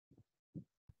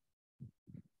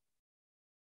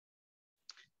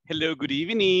Hello, good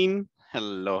evening.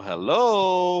 Hello,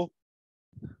 hello.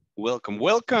 Welcome,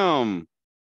 welcome.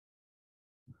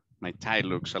 My tie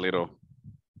looks a little.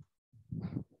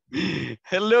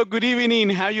 Hello, good evening.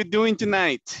 How you doing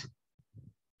tonight?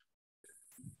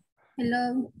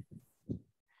 Hello.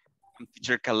 I'm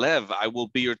Teacher Kalev. I will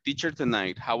be your teacher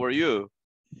tonight. How are you?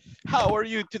 How are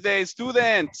you today,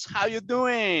 students? How you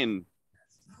doing?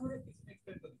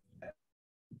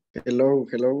 Hello,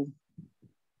 hello.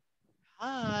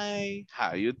 Hi,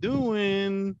 how you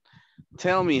doing?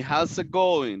 Tell me, how's it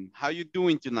going? How you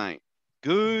doing tonight?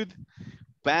 Good,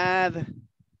 bad,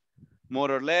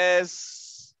 more or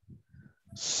less,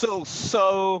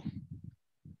 so,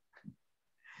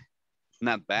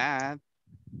 not bad.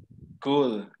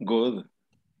 Good, good.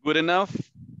 Good enough?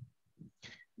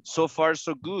 So far,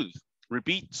 so good.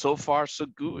 Repeat, so far, so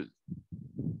good.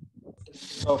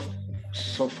 So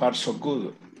far, so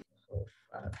good.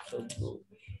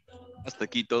 Hasta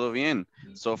aquí todo bien.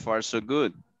 So far, so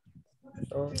good.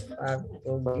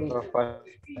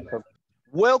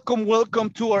 Welcome, welcome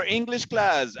to our English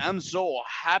class. I'm so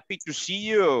happy to see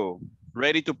you.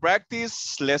 Ready to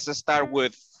practice? Let's start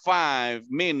with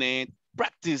 5-minute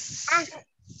practice.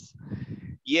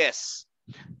 Yes.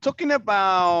 Talking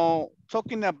about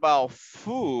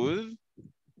food.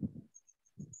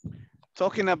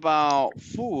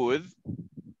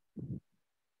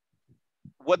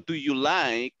 What do you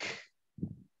like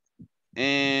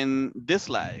and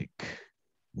dislike?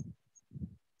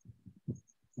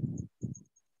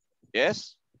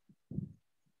 Yes?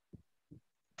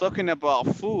 Talking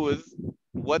about food,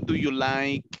 what do you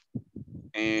like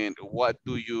and what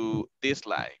do you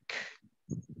dislike?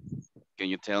 Can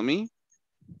you tell me?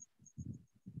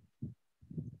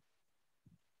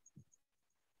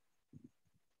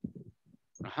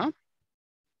 Uh-huh.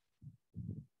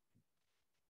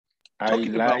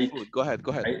 Talking about food. Go ahead,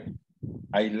 go ahead.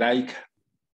 I like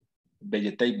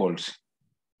vegetables.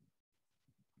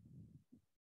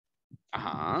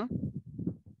 Uh-huh.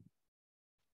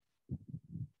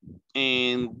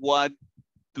 And what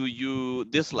do you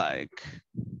dislike?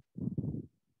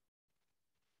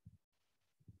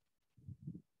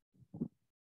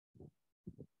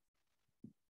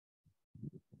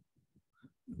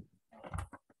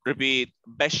 Repeat,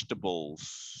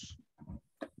 vegetables.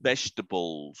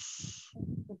 Vegetables.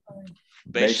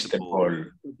 Vegetable.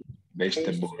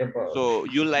 So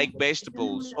you like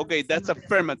vegetables. Okay, that's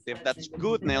affirmative. That's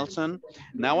good, Nelson.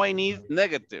 Now I need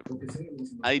negative.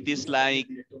 I dislike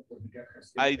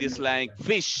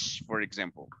fish, for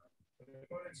example.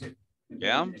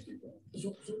 Yeah.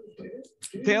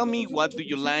 Tell me, what do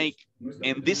you like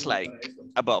and dislike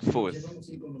about food?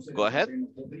 Go ahead.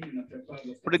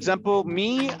 For example,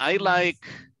 me, I like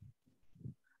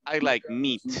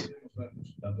meat.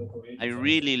 I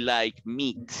really like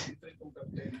meat,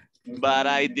 but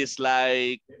I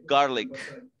dislike garlic.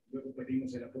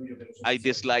 I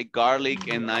dislike garlic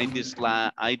and I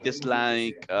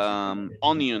dislike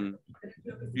onion.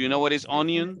 Do you know what is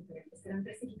onion?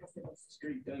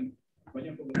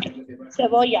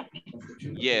 Cebolla.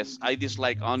 Yes, I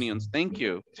dislike onions. Thank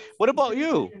you. What about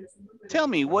you? Tell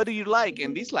me, what do you like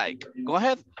and dislike? Go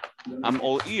ahead. I'm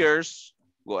all ears.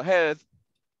 Go ahead.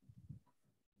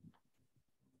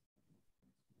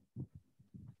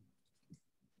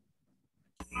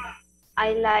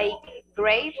 I like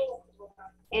grapes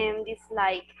and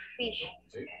dislike fish.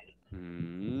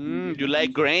 You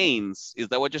like grains. Is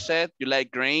that what you said? You like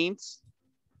grains?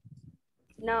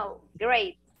 No,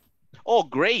 grapes. Oh,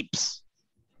 grapes.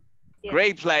 Yes.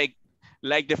 Grapes like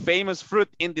the famous fruit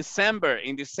in December.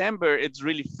 In December, it's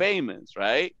really famous,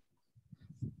 right?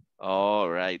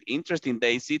 All right. Interesting,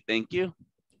 Daisy. Thank you.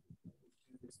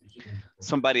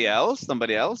 Somebody else?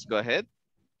 Somebody else? Go ahead.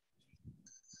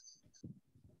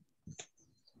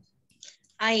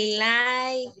 I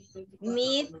like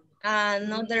meat,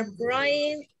 another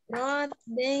protein.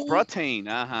 Protein,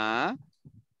 uh-huh.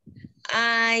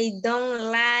 I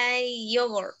don't like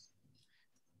yogurt.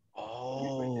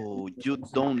 Oh, you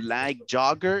don't like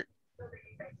yogurt?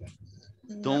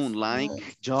 Don't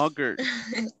like yogurt.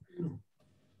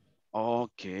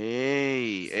 Ok,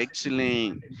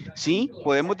 excellent. Sí,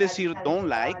 podemos decir don't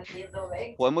like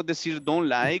o podemos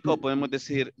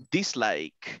decir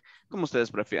dislike, como ustedes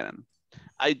prefieran.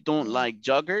 I don't like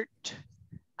yogurt.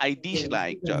 I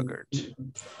dislike yogurt.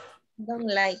 Don't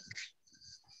like.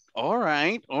 All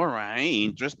right, all right.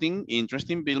 Interesting,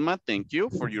 Vilma. Thank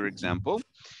you for your example.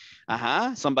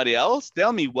 Somebody else,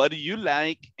 tell me, what do you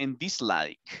like and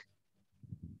dislike?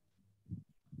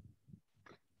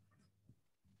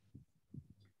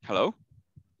 Hello?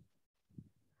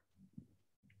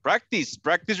 Practice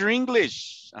your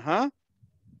English.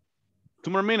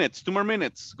 Two more minutes, 2 more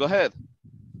minutes. Go ahead.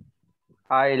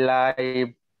 I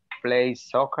like play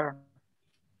soccer.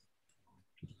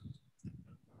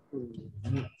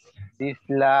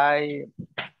 Dislike.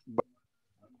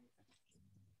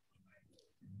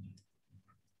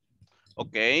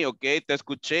 Ok, te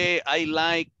escuché. I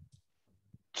like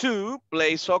to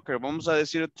play soccer. Vamos a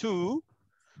decir to.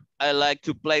 I like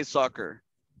to play soccer.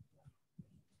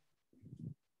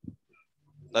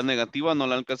 La negativa no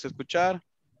la alcancé a escuchar.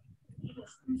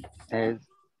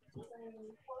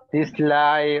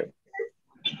 Dislike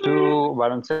to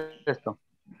baloncesto.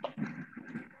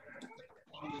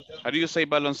 How do you say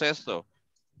baloncesto?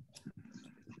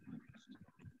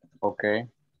 Okay.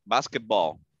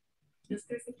 Basketball.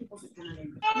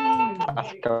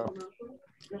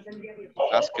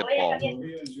 Basketball.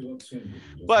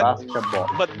 Basketball.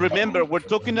 But remember, we're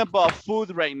talking about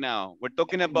food right now. We're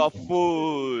talking about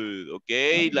food,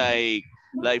 okay?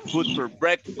 Like food for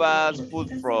breakfast,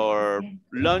 food for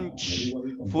lunch,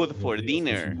 food for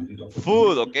dinner.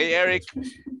 Food, okay, Eric?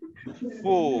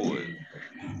 Food.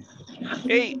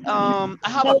 Hey, I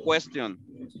have a question.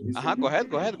 Go ahead.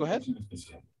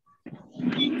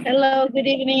 Hello, good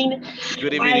evening.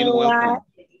 Good evening, welcome.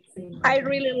 I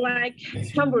really like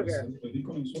hamburger.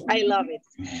 I love it.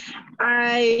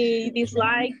 I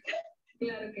dislike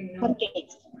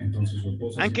pancakes.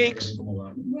 Pancakes?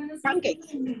 Pancakes.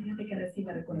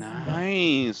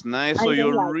 Nice. I So don't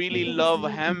you like. really love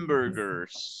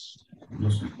hamburgers.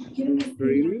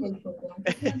 Really?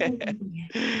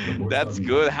 That's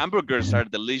good. Hamburgers are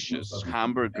delicious.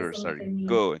 Hamburgers are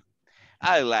good.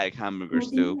 I like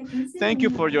hamburgers too. Thank you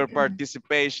for your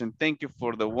participation. Thank you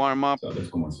for the warm up.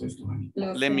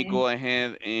 Let me go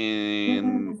ahead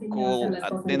and call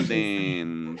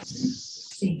attendance.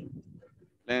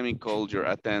 Let me call your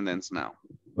attendance now.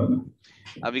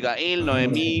 Abigail,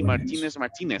 Noemí, Martínez.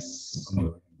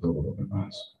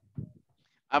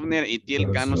 Abner,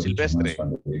 Itiel, Cano, Silvestre.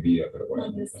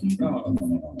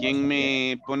 ¿Quién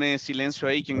me pone silencio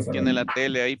ahí? ¿Quién tiene la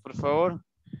tele ahí, por favor?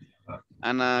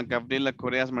 Ana Gabriela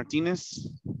Correas Martínez.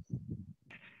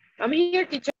 I'm here,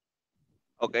 teacher.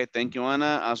 Okay, thank you,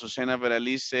 Ana. Azucena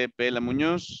Veralice Pela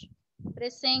Muñoz.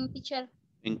 Present, teacher.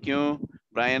 Thank you.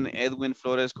 Brian Edwin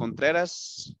Flores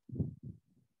Contreras.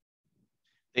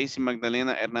 Daisy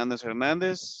Magdalena Hernández.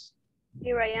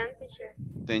 Here I am, teacher.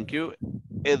 Thank you.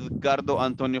 Edgardo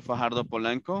Antonio Fajardo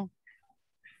Polanco.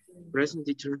 Present,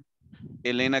 teacher.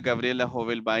 Elena Gabriela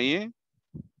Jovel Valle.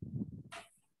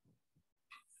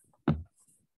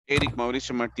 Eric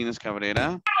Mauricio Martínez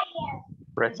Cabrera.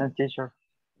 Present, teacher.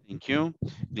 Thank you.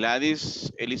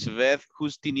 Gladys Elizabeth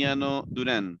Justiniano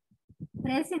Durán.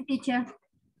 Present, teacher.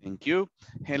 Thank you.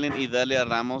 Helen Idalia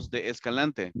Ramos de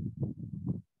Escalante.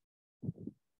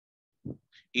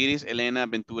 Iris Elena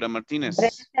Ventura Martínez.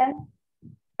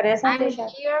 Present, teacher.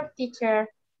 Here, teacher.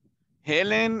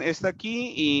 Helen está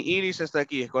aquí y Iris está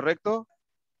aquí, ¿es correcto?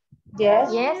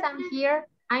 Yes. Yes, I'm here.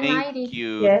 I'm Thank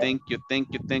you. Yes.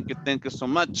 Thank you so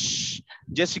much.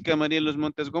 Jessica María Los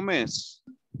Montes Gómez.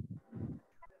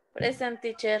 Present,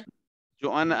 teacher.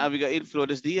 Joana Abigail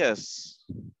Flores Díaz.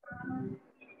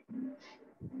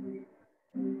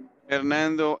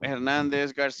 Fernando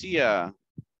Hernández García.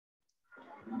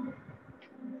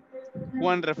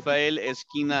 Juan Rafael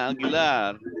Esquina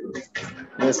Aguilar.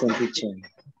 Present, teacher.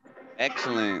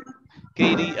 Excellent.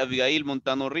 Katie Abigail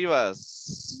Montano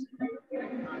Rivas.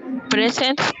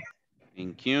 Present.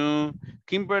 Thank you.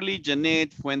 Kimberly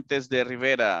Janet Fuentes de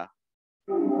Rivera.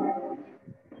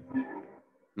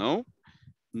 No?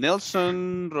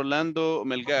 Nelson Rolando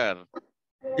Melgar.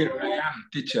 Here I am,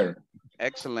 teacher.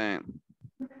 Excellent.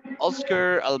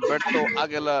 Oscar Alberto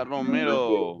Águila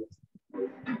Romero.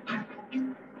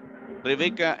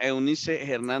 Rebeca Eunice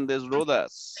Hernández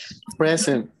Rodas.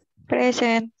 Present.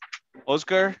 Present.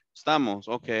 Oscar, estamos,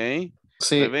 okay.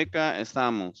 Sí. Rebeca,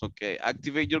 estamos, okay.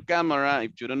 Activate your camera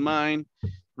if you don't mind.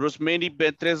 Rosemary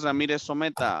Betres Ramirez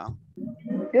Someta.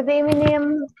 Good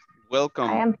evening.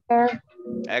 Welcome. I am here.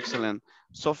 Excellent.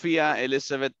 Sofía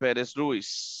Elizabeth Pérez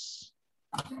Ruiz.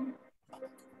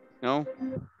 No.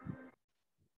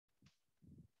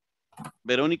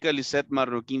 Verónica Lisette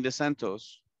Marroquín de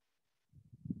Santos.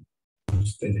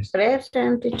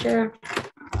 Present, teacher.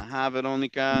 Ajá,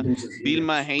 Verónica.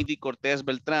 Vilma Heidi Cortés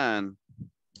Beltrán.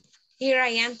 Here I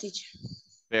am, teacher.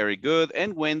 Very good.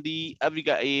 And Wendy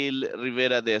Abigail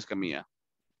Rivera de Escamilla.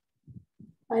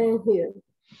 I am here.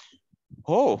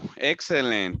 Oh,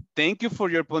 excellent. Thank you for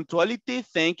your punctuality.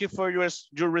 Thank you for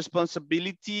your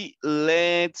responsibility.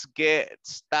 Let's get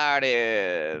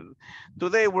started.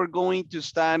 Today we're going to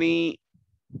study,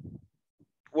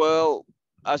 well,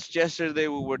 as yesterday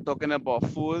we were talking about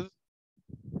food.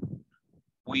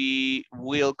 we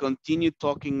will continue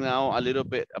talking now a little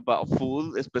bit about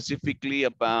food, specifically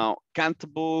about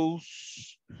countables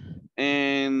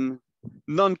and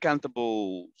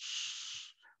non-countables.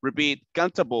 Repeat,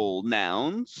 countable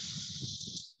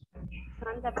nouns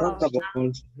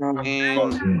Contables. No.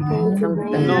 and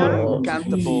Countable.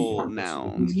 non-countable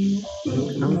nouns.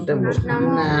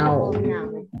 Now.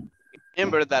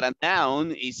 Remember that a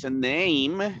noun is a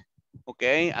name,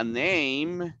 okay? A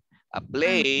name, a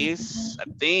place, a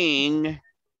thing,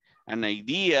 an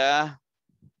idea,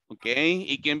 okay?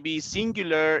 It can be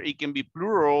singular, it can be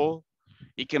plural,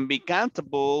 it can be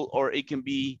countable, or it can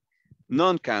be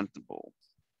non-countable.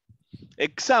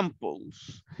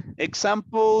 Examples.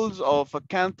 Examples of a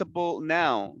countable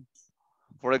noun.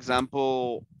 For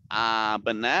example, a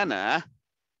banana,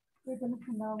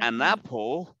 an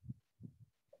apple,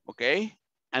 okay,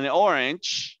 an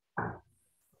orange.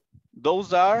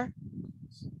 Those are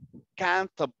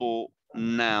countable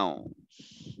nouns.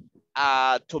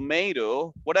 A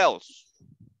tomato, what else?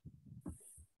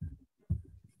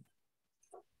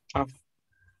 A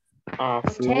flower.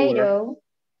 Potato.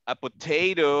 A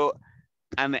potato,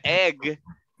 an egg,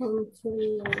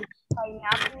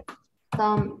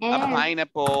 Some a eggs.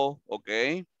 pineapple,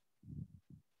 okay.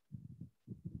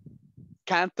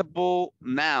 Countable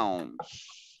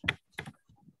nouns.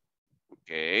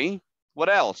 Okay, what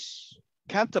else?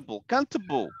 Countable,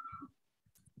 countable.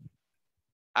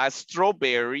 A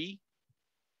strawberry,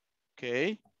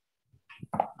 okay.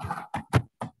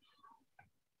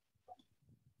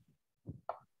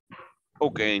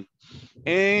 Okay,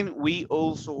 and we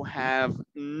also have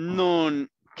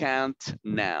non-count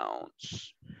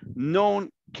nouns.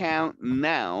 Non-count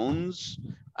nouns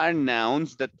are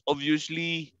nouns that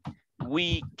obviously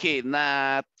we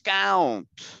cannot count.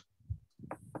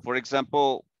 For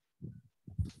example,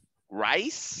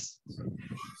 rice.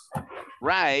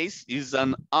 Rice is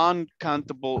an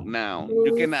uncountable noun.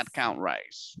 You cannot count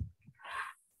rice.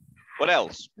 What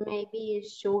else? Maybe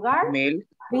sugar. Milk.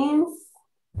 Beans.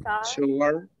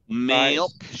 Sugar.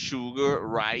 Milk, Rice. sugar,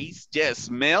 rice. Yes,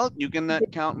 milk. You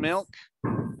cannot count milk.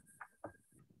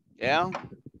 Yeah.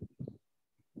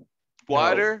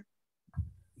 Water.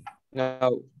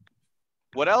 No.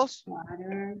 What else?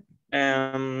 Water.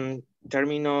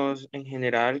 Términos en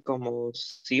general como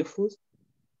seafood.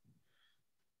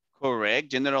 Correct.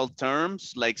 General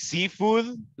terms like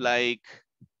seafood, like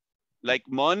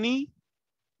money.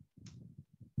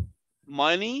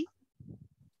 Money.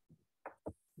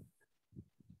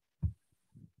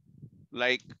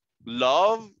 Like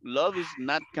love. Love is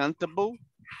not countable.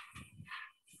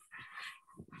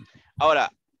 Ahora,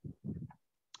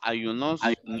 hay unos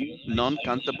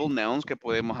non-countable nouns que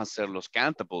podemos hacer los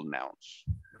countable nouns.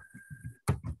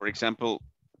 For example,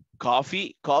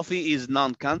 coffee. Coffee is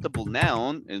non-countable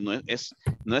noun.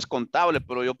 No es contable,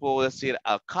 pero yo puedo decir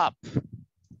a cup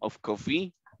of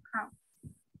coffee.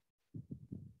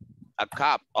 A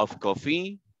cup of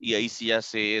coffee. Y ahí sí ya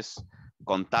se es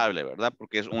contable, ¿verdad?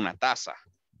 Porque es una taza.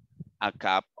 A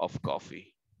cup of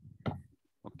coffee.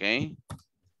 Ok.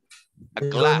 A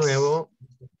glass.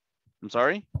 I'm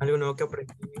sorry. Algo nuevo que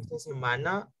aprendí esta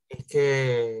semana es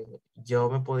que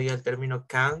yo me podía el término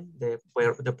can de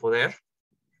poder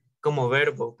como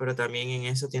verbo, pero también en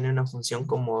eso tiene una función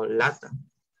como lata.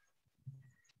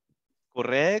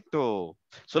 Correcto.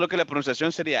 Solo que la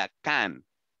pronunciación sería can.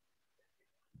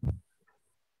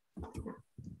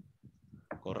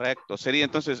 Correcto. Sería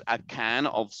entonces a can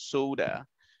of soda.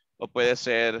 O puede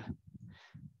ser,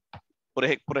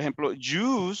 por ejemplo,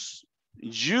 juice,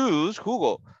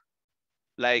 jugo.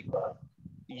 Like,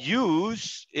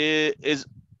 use is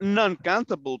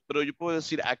non-countable, pero yo puedo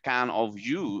decir a can of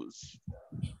juice.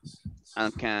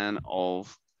 A can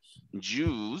of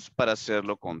juice para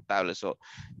hacerlo contable. So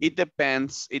it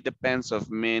depends of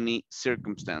many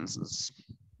circumstances.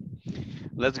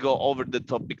 Let's go over the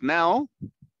topic now.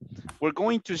 We're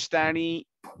going to study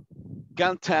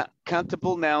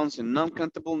countable nouns and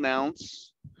non-countable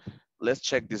nouns. Let's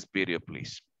check this video,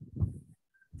 please.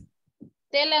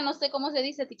 Tela, no sé cómo se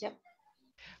dice, teacher.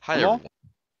 ¿Cómo?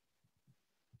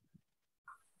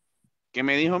 ¿Qué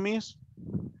me dijo, Miss?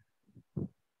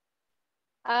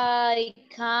 I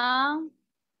can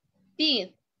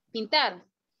pintar.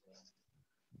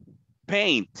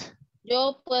 Paint.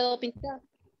 Yo puedo pintar.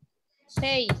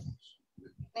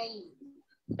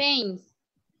 Paint.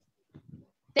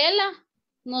 Tela,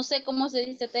 no sé cómo se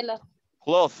dice tela.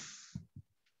 Cloth.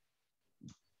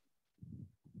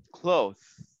 Cloth.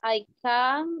 I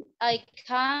can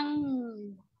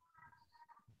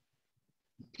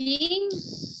pin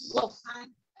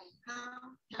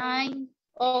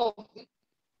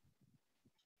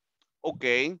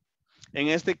Okay. En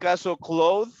este caso,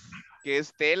 cloth, que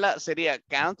es tela, ¿sería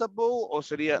countable o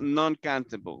sería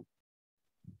non-countable?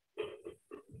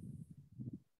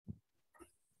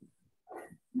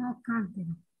 No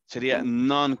countable. Sería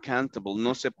non-countable,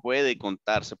 no se puede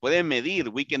contar, se puede medir,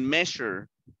 we can measure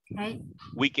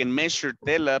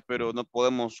tela, pero no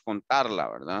podemos contarla,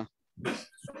 ¿verdad?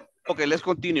 Okay, let's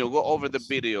continue, go over the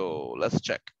video, let's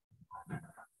check.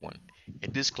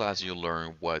 In this class, you'll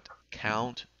learn what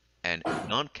count and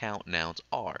non-count nouns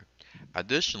are.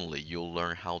 Additionally, you'll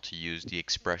learn how to use the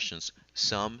expressions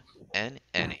some and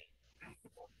any.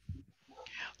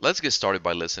 Let's get started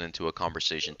by listening to a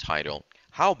conversation titled,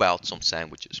 How About Some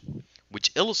Sandwiches?,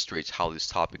 which illustrates how this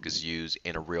topic is used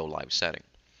in a real-life setting.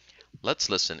 Let's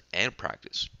listen and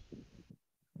practice.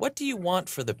 What do you want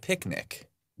for the picnic?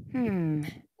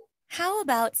 How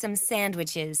about some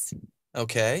sandwiches?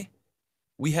 Okay.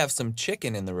 We have some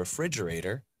chicken in the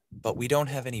refrigerator, but we don't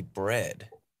have any bread.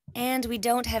 And we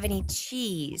don't have any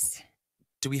cheese.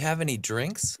 Do we have any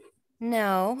drinks?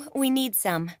 No, we need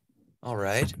some. All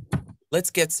right.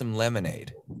 Let's get some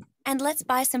lemonade. And let's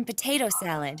buy some potato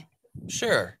salad.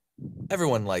 Sure.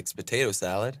 Everyone likes potato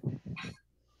salad.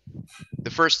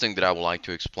 The first thing that I would like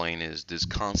to explain is this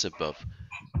concept of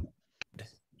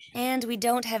and we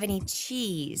don't have any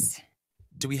cheese.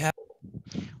 Do we have?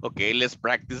 Okay, let's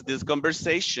practice this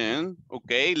conversation.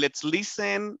 Okay, let's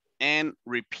listen and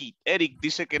repeat. Eric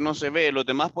dice que no se ve, ¿los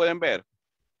demás pueden ver?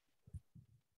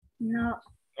 No.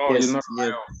 No, yo no lo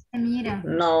veo. Mira.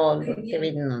 No,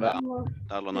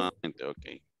 Darlo nuevamente,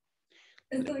 ok.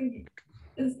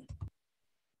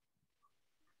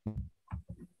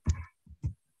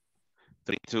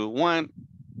 3, 2, 1.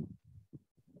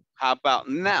 How about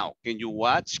now? Can you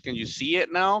watch? Can you see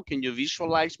it now? Can you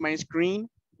visualize my screen?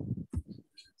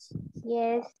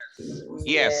 Yes.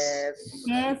 Yes.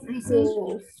 Yes, I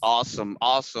see. Awesome,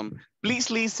 awesome.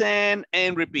 Please listen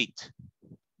and repeat.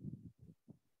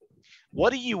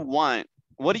 What do you want?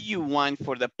 What do you want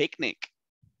for the picnic?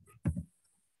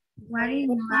 What do you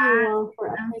want for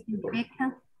a picnic?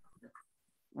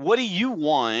 What do you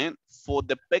want for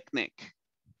the picnic?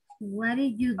 What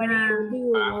did you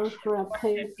want for a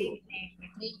picnic?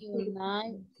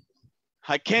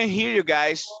 I can't hear you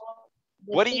guys.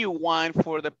 What do you want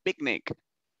for the picnic?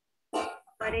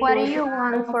 What do you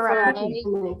want for a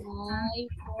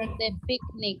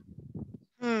picnic?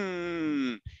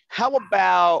 How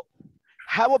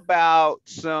about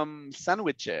some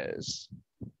sandwiches?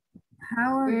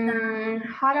 How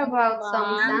about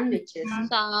some sandwiches?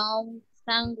 Some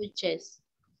sandwiches.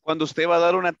 Cuando usted va a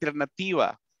dar una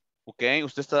alternativa, ok,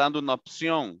 usted está dando una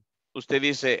opción. Usted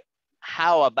dice,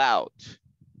 how about?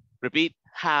 Repeat,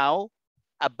 how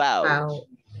about?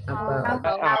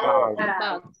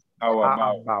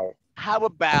 How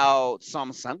about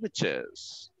some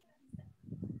sandwiches?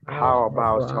 How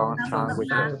about some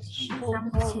sandwiches?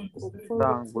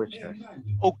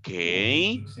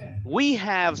 Okay, we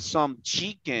have some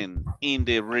chicken in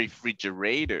the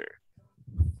refrigerator.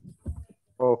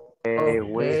 Okay,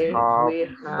 we have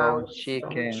some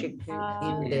chicken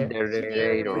in the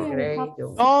refrigerator.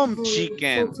 Some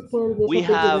chicken. We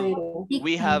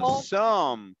have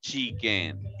some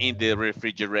chicken in the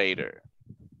refrigerator.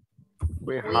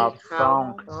 We have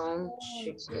some chicken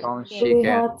in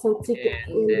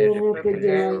the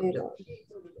refrigerator.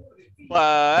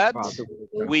 But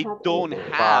we don't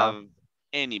have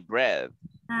any bread.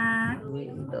 But we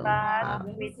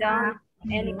don't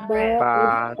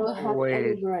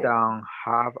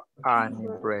have any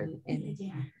bread.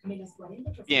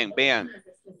 Bien, vean.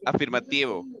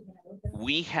 Afirmativo.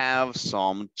 We have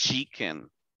some chicken.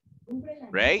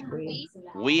 Right?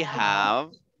 We have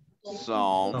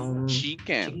some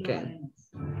chicken.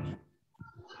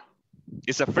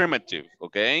 It's affirmative,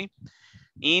 okay?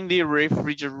 In the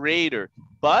refrigerator.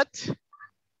 But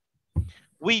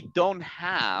we don't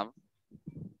have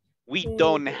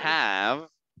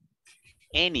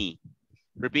any.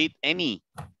 Repeat, any.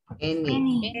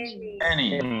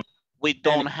 Any. We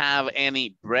don't have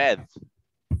any bread.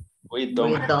 We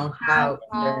don't have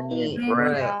any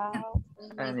bread.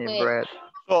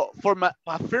 So for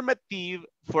affirmative,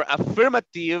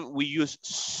 we use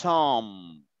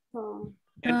some.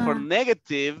 And for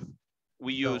negative,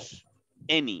 we use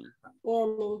any.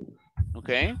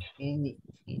 Okay?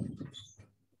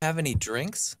 Have any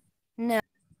drinks? No.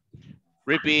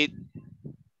 Repeat.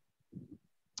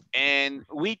 And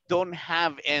we don't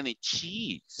have any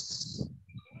cheese.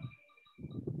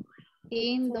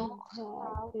 And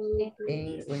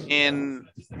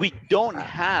we don't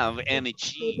have any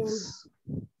cheese.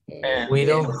 We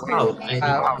don't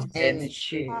have any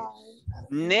cheese.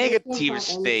 negative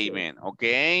statement,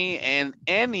 okay? And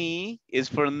any is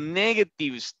for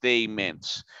negative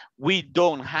statements. We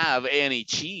don't have any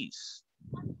cheese.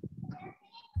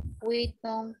 We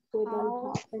don't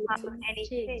have any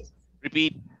cheese.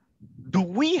 Repeat. Do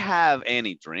we have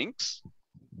any drinks?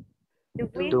 Do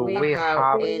we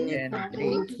have any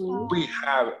drinks? We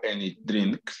have any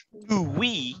drinks? Do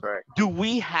we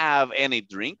have any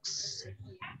drinks?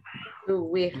 Do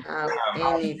we have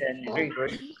any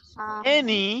drinks?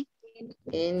 Any.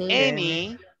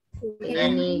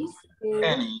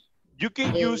 You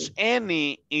can use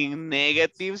any in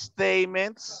negative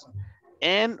statements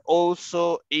and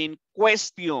also in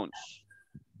questions.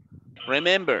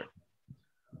 Remember,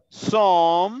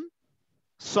 some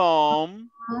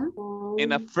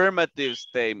in affirmative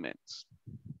statements.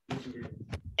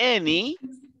 Any,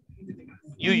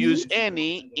 you use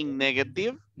any in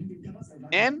negative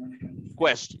and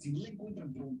questions.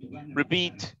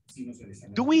 Repeat.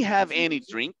 Do we have any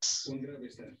drinks?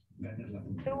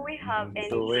 Do we have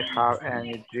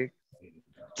any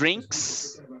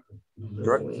drinks?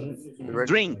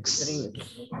 Drinks.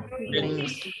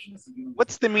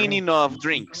 What's the meaning of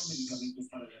drinks?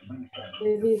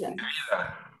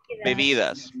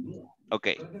 Bebidas.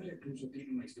 Okay.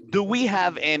 Do we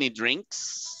have any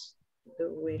drinks?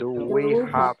 Do we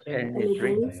have any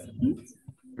drinks?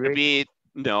 Repeat.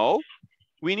 No.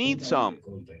 We need some.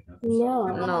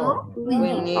 No,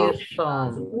 we need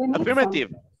some.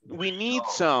 Affirmative. We need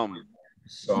some.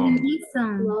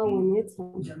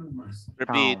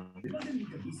 Repeat.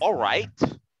 All right.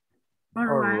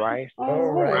 All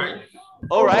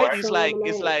right is like,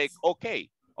 it's like, okay,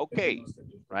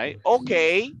 right?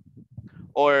 Okay,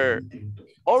 or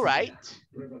all right.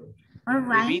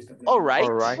 Repeat, all right.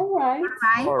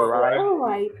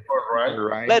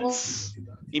 Let's,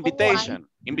 invitation.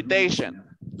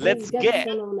 Let's get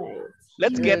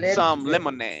some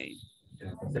lemonade.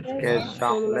 Let's get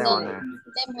some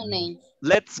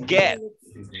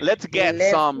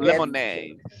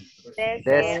lemonade.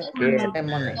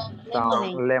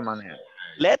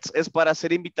 Let's es para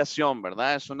hacer invitación,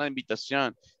 ¿verdad? Es una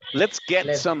invitación. Let's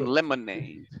get some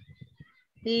lemonade.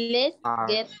 Let's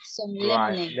get some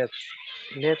lemonade.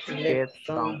 Let's get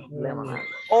some lemonade.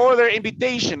 Other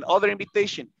invitation.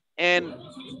 And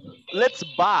let's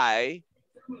buy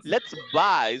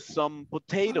some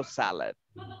potato salad.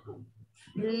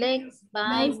 Let's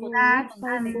buy.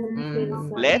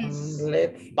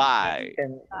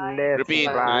 Repeat.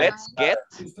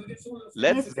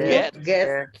 Let's get.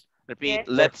 Repeat.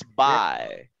 Let's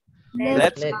buy.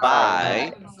 Let's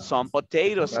buy some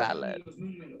potato salad.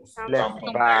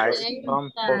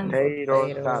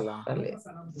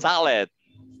 Salad.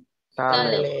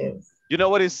 You know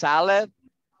what is salad?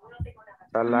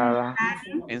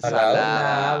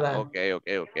 Ensalada.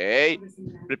 Okay.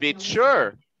 Repeat.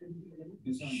 Sure.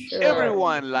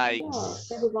 Everyone likes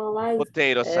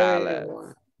potato salad.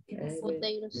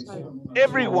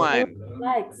 Everyone.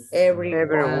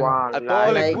 A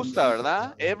todos les gusta,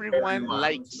 ¿verdad? Everyone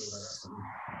likes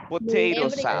potato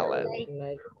salad.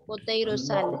 Potato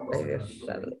salad.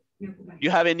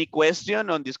 You have any question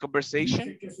on this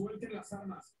conversation?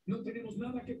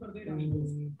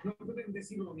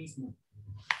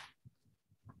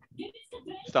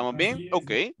 ¿Estamos bien?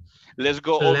 Okay. Let's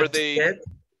go over the... Get.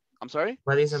 I'm sorry?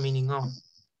 What is the meaning of?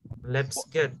 Let's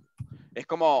get. Es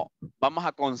como vamos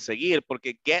a conseguir,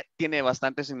 porque get tiene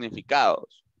bastantes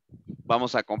significados.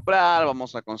 Vamos a comprar,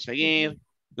 vamos a conseguir.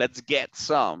 Let's get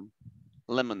some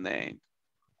lemonade.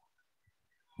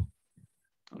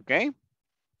 Okay.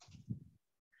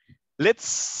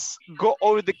 Let's go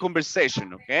over the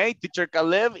conversation, okay? Teacher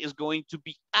Caleb is going to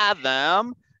be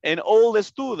Adam, and all the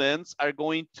students are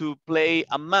going to play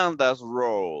Amanda's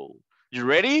role. You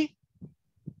ready?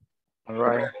 All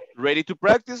right. Ready to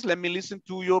practice? Let me listen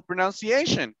to your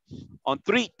pronunciation. On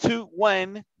 3, 2,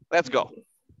 1, let's go.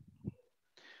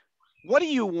 What do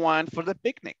you want for the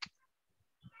picnic?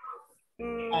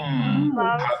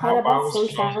 How about some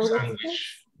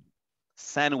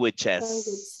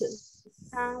Sandwiches.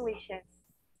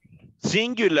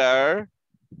 Singular,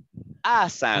 a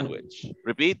sandwich.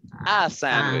 Repeat, a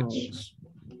sandwich.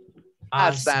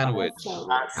 A sandwich.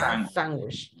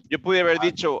 Yo pude haber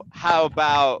dicho, how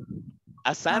about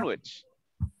a sandwich?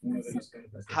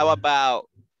 How about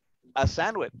a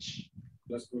sandwich?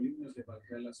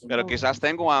 Pero quizás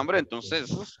tengo hambre,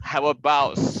 entonces, how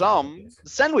about some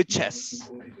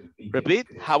sandwiches? Repeat,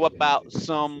 how about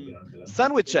some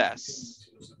sandwiches?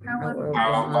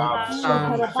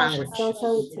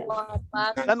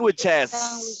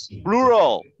 Sandwiches,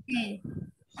 plural.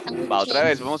 Va otra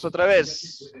vez, vamos otra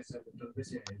vez.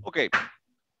 Ok.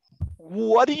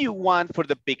 What do you want for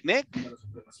the picnic?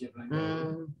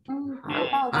 How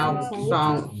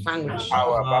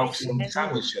about some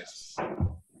sandwiches?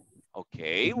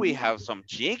 Okay, we have some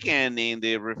chicken in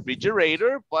the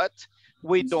refrigerator, but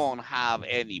we don't have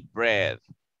any bread.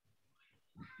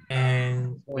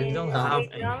 And we don't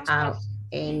have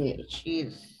any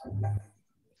cheese.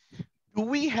 Do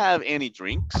we have any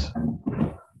drinks?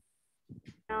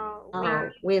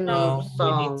 We need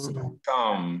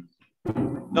some.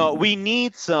 No, we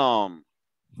need some.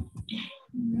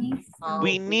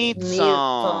 We need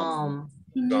some.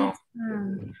 Need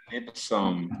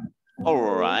some. All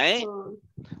right.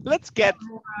 Let's get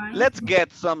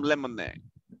some lemonade.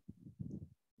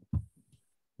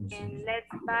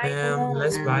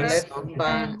 Let's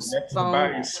buy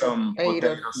some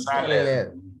potato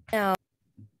salad.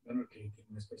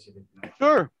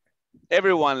 Sure.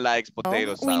 Everyone likes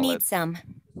potato salad. We need some.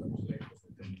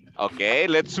 Okay,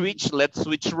 let's switch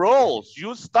roles.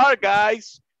 You start,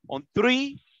 guys. On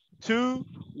 3, 2,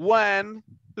 1.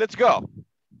 Let's go.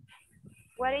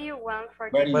 What do you want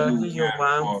for the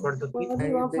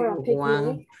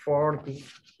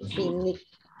picnic?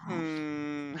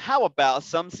 How about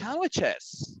some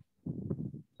sandwiches?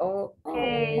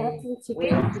 Okay. We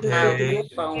have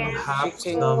some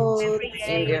in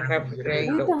the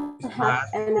refrigerator. We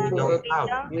don't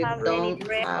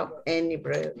have any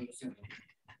bread.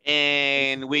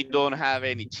 And we don't have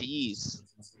any cheese.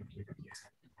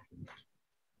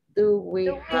 Do we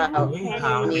have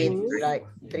any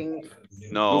drinks?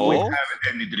 No. Do we have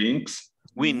any drinks?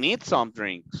 We need some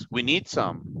drinks. We need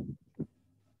some.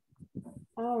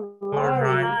 All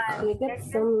right.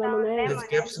 Let's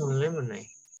get some lemonade.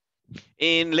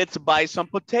 And let's buy some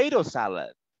potato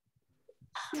salad.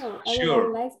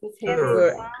 Sure.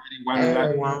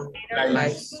 Everyone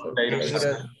likes potato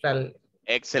salad.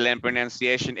 Excellent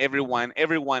pronunciation. Everyone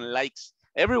likes.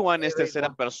 Everyone es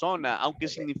tercera persona, aunque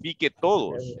signifique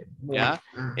todos. ¿Ya?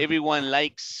 Everyone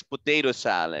likes potato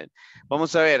salad.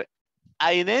 Vamos a ver.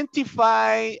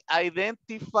 Identify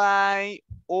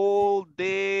all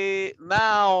the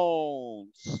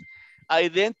nouns.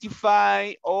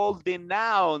 Identify all the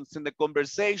nouns in the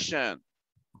conversation.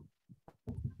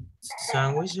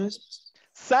 Sandwiches?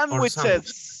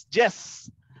 Sandwiches,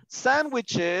 yes.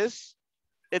 Sandwiches,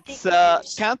 it's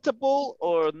countable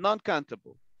or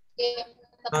non-countable?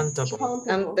 Countable.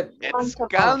 It's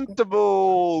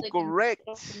countable, correct.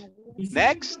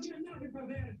 Next.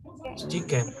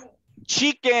 Chicken.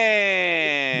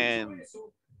 Chicken.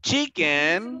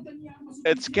 Chicken,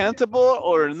 it's countable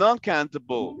or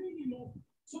non-countable?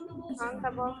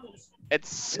 Countable.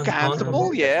 It's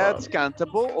countable, yeah, it's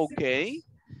countable, okay.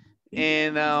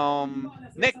 And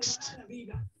next.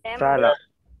 Salad.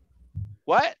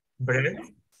 What? Bread.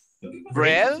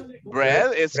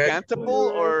 Bread is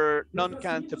countable or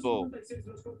non-countable?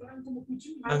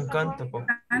 Uncountable.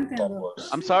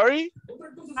 I'm sorry?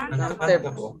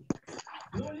 Uncountable.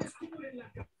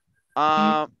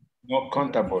 No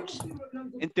contables.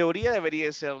 En teoría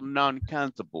debería ser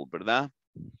non-countable, ¿verdad?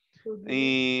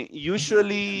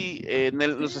 Usually en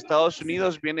los Estados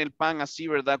Unidos viene el pan así,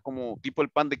 ¿verdad? Como tipo el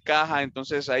pan de caja,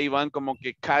 entonces ahí van como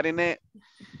que cutting it,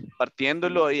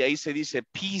 partiéndolo y ahí se dice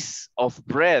piece of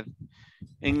bread.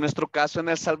 En nuestro caso en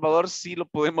El Salvador sí lo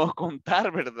podemos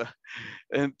contar, ¿verdad?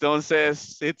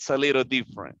 Entonces it's a little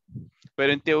different.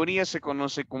 Pero en teoría se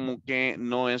conoce como que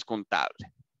no es contable.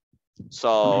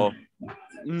 So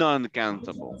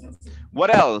non-countable. What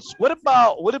else? What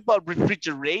about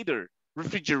refrigerator?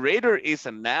 Refrigerator is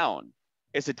a noun.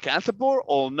 Is it countable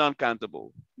or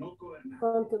non-countable?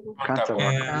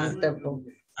 Countable.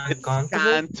 It's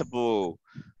countable.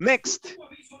 Next.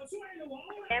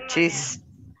 Cheese.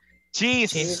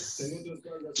 Cheese.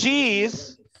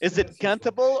 Cheese. Is it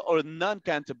countable or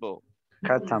non-countable?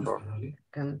 Countable.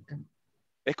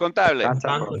 Es contable.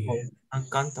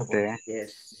 Uncountable.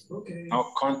 Yes.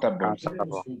 No contable.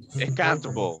 Es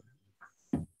countable.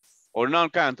 O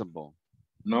non-countable.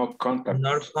 No contable.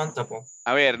 Not countable.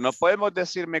 A ver, no podemos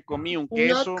decir me comí un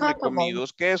queso, me comí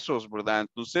 2 quesos, ¿verdad?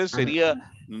 Entonces sería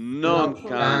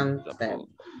non-countable.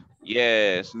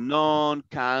 Yes,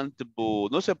 non-countable.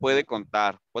 No se puede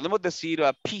contar. Podemos decir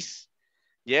a piece.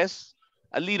 Yes.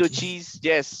 A little cheese.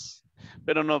 Yes.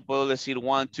 Pero no puedo decir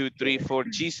 1, 2, 3,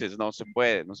 4 cheeses. No se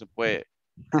puede, no se puede.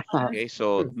 Okay,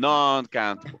 so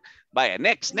non-countable. Vaya,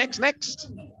 next.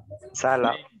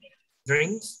 Salad.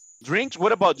 Drinks. Drinks,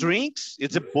 what about drinks?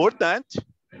 It's important.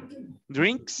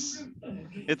 Drinks,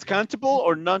 it's countable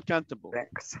or non-countable?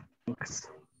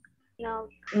 No.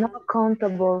 Not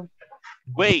countable.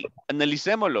 Wait,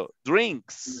 analicémoslo.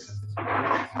 Drinks,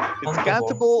 it's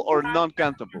countable or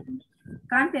non-countable?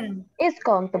 Countable. It's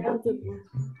countable.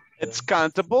 It's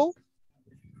countable.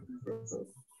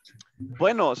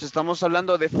 Bueno, si estamos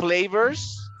hablando de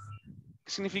flavors,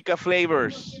 ¿qué significa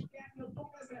flavors?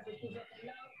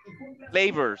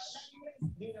 Flavors.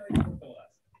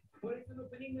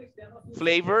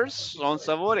 Flavors son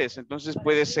sabores, entonces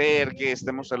puede ser que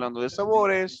estemos hablando de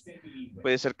sabores,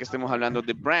 puede ser que estemos hablando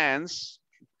de brands,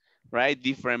 right?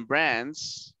 Different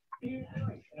brands.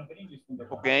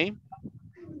 Ok.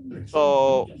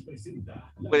 O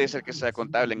puede ser que sea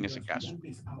contable en ese caso.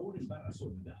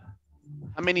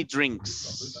 How many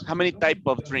drinks? How many type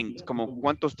of drinks? Como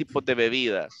cuántos tipos de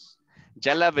bebidas.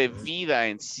 Ya la bebida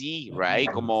en sí, right?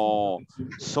 Como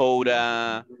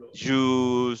soda,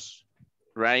 juice,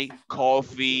 right?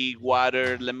 Coffee,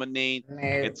 water, lemonade.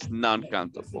 It's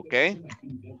non-countable, okay?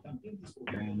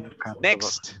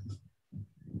 Next.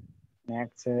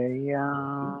 Next sería...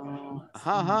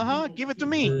 Give it to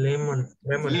me. Lemonade.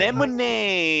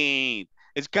 Lemonade.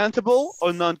 Is countable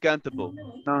or non-countable?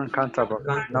 Non-countable.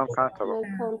 Non-countable.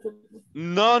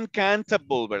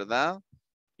 Non-countable, ¿verdad?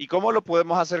 ¿Y cómo lo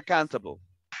podemos hacer countable?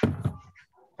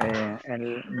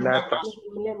 En latas.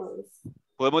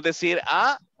 Podemos decir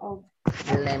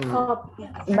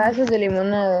Vasos de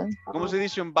limonada. ¿Cómo se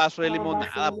dice un vaso de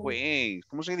limonada, pues?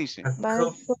 ¿Cómo se dice?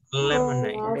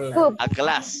 Lemonade. A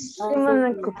glass.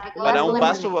 Lemonade. Para un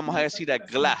vaso vamos a decir a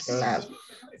glass.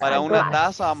 Para una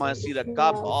taza vamos a decir a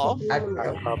cup of.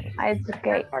 It's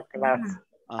okay. A glass.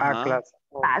 A glass.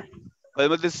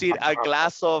 Podemos decir a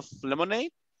glass of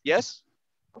lemonade. Yes.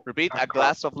 Repeat, a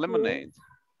glass of lemonade.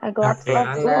 A glass of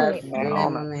lemonade. A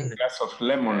glass of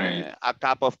lemonade. A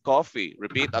cup of coffee.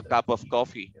 Repeat, a cup of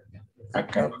coffee. A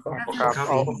cup of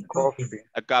coffee.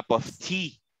 A cup of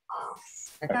tea.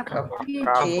 A cup of tea.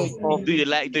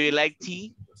 Do you like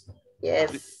tea?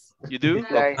 Yes. You do?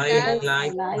 I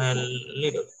like a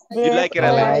little. You like it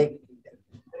a lot?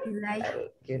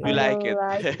 You like it.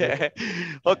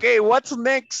 Okay, what's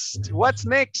next? What's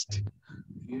next?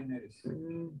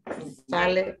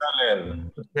 Salad.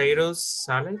 Potato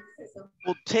salad.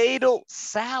 Potato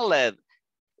salad.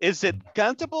 Is it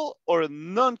countable or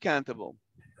non-countable?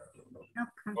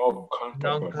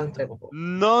 Non-countable.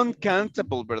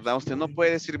 Non-countable, ¿verdad? Usted no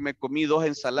puede decir me comí 2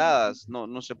 ensaladas. No,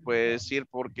 no se puede decir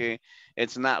porque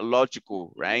it's not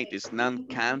logical, right? It's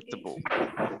non-countable.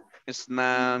 It's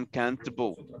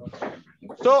non-countable.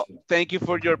 So, thank you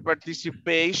for your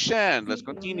participation. Let's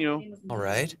continue. All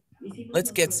right. Let's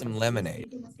get some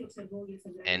lemonade.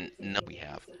 And now we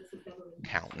have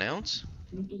count nouns.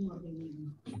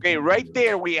 Okay, right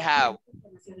there we have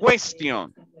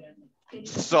question.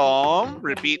 Some,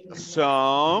 repeat,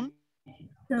 some,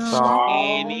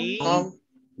 any,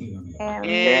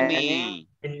 any.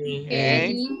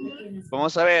 Okay.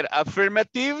 Vamos a ver,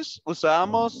 affirmatives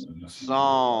usamos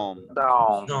some.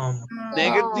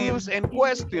 Negatives and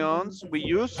questions we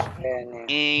use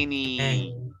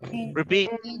any.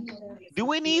 Repeat, do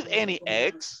we need any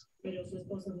eggs?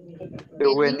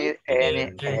 Do we need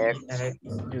any eggs?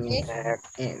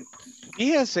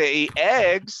 Fíjense, y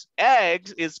eggs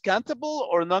is countable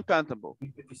or non-countable?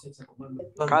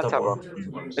 Countable.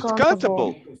 It's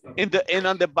countable. And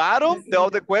on the bottom, the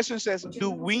other question says,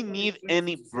 do we need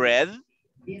any bread?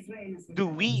 Do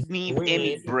we need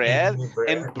any bread?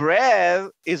 And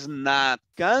bread is not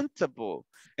countable.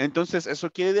 Entonces, eso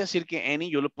quiere decir que any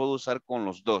yo lo puedo usar con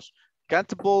los dos.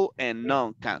 Countable and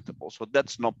non-countable. So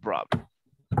that's no problem.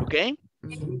 Okay?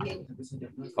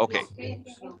 Okay.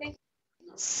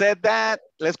 Said that,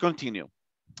 let's continue.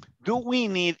 Do we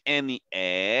need any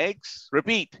eggs?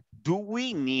 Repeat. Do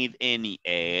we need any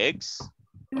eggs?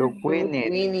 Do we need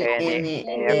any eggs?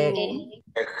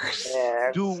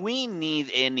 Do we need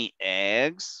any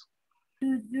eggs?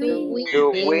 Do we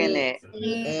need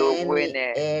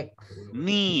eggs?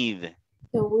 Need.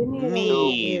 Do we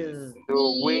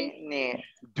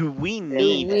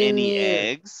need any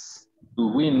eggs?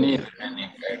 Do we need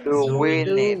any eggs? Do we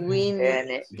need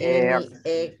any eggs?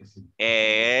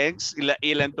 Eggs.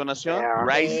 Y la entonación,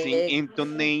 rising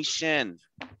intonation.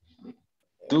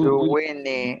 Do we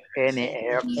need any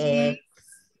eggs?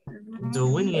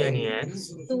 Do we need any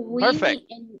eggs? Perfect.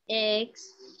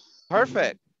 Eggs.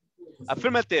 Perfect.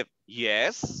 Affirmative.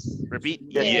 Yes. Repeat.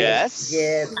 Yes.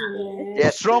 Yes.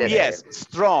 Strong. Yes.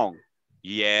 Strong.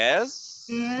 Yes.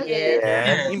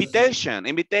 Invitation.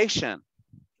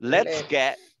 Let's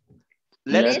get some.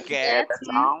 Yes,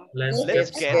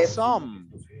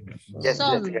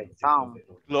 let's get some.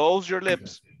 Close your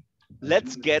lips.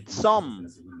 Let's get some.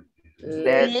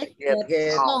 Let's get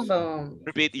some.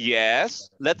 Repeat. Yes.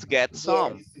 Let's get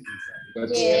some.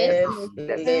 Yes.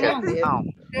 Let's get some.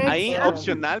 Ahí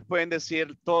opcional pueden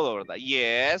decir todo, ¿verdad?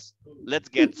 Yes. Let's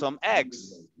get some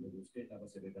eggs.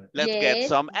 Let's get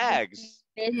some eggs.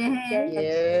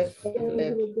 Yes,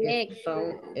 let's get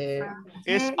some eggs.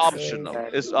 It's optional.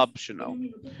 It's optional.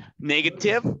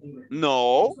 Negative?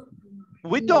 No.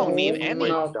 We don't need any.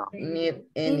 Not need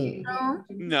any.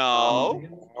 No.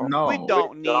 No. We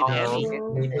don't need any.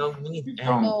 We don't need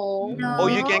any. No. Oh,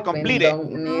 you can complete it.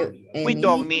 Don't need any. We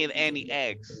don't need any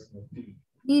eggs.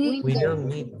 We don't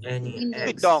need any We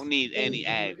eggs. don't need any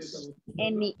eggs.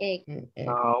 Any egg.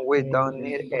 No, we don't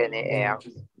need any eggs.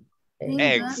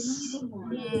 Eggs.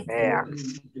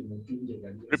 Eggs.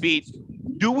 Repeat.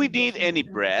 Do we need any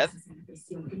bread?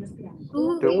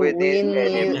 Do we need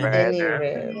any bread?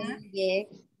 Yes.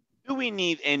 Do we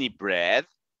need any bread?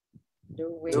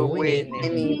 Do we Do we need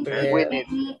any need bread?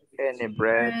 any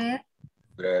bread?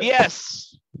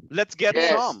 Yes. Let's get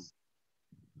Yes. some.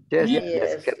 Yes, Yes,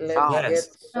 let's get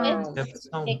let's some. get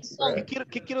some. Get some.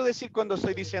 ¿Qué quiero decir cuando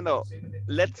estoy diciendo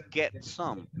let's get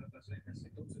some?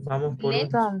 Vamos por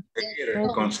Let's uno.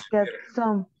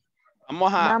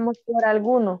 Vamos a, Vamos por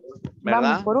alguno. ¿verdad?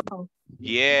 Vamos por uno.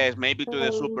 Yes, maybe to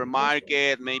the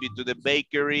supermarket, maybe to the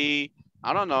bakery.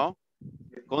 I don't know.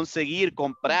 Conseguir,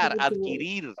 comprar,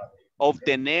 adquirir,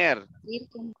 obtener. Ir,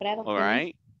 comprar, All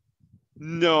right.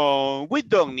 No, we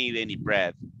don't need any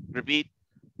bread. Repeat.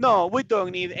 No, we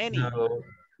don't need any. No.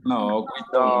 No,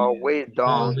 No, we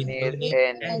don't we need don't need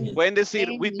any. Pueden decir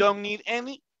we don't need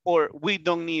any or we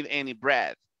don't need any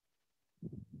bread.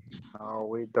 No,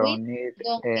 we don't need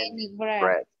Don't any any bread.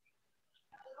 bread.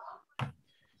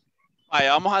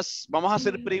 Vaya, vamos a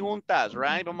hacer preguntas,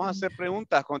 right? Vamos a hacer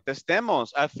preguntas,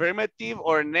 contestemos. Affirmative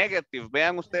or negative.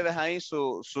 Vean ustedes ahí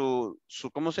su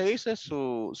 ¿cómo se dice?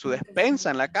 Su despensa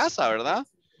en la casa, ¿verdad?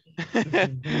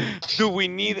 Do we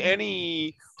need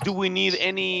any,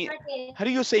 how do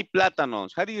you say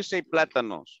plátanos? How do you say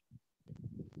plátanos?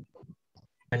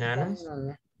 Bananas.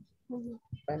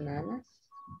 Bananas.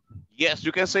 Yes,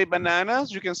 you can say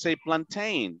bananas, you can say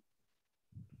plantain.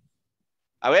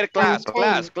 A ver,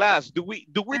 class. Do we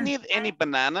need any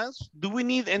bananas? Do we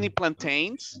need any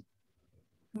plantains?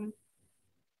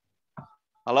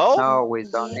 Hello? No, we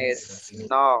don't need.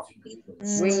 No,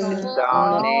 We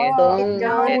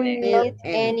don't need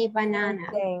any banana.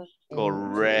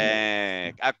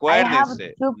 Correct. I have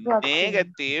Acuérdense. two plantains.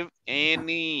 Negative,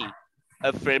 any.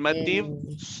 Affirmative,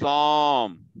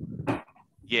 some.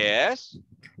 Yes.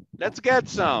 Let's get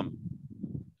some.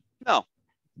 No,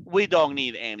 we don't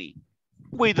need any.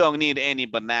 We don't need any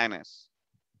bananas.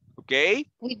 Okay?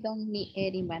 We don't need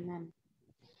any banana.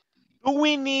 Do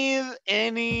we need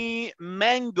any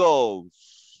mangoes?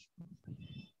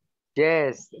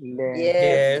 Yes,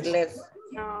 Yes, let's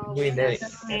We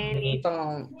let's need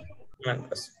some.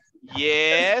 mangoes.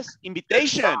 Yes.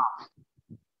 Invitation.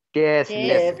 yes, Yes.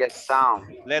 let's get some.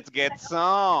 Let's get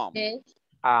some. Yes.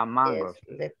 Mangoes.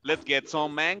 Yes, Let's get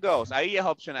some mangoes. Ahí es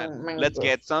optional. Mangoes. Let's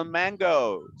get some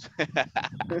mangoes.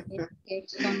 Let's get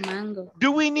some mango.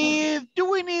 Do we need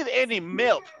any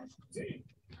milk?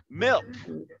 Milk.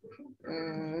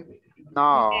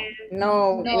 No,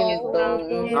 no,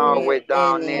 no, we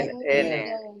don't need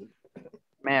any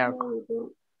milk.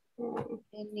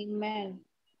 Any milk.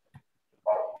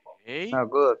 Okay. No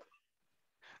good.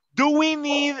 Do we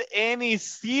need any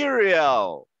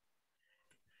cereal?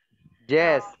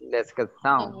 Yes, let's get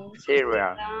some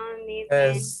cereal.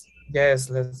 Yes,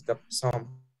 let's get some.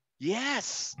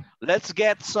 Yes, let's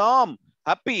get some.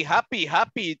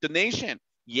 Happy donation.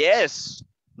 Yes,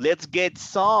 let's get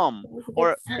some.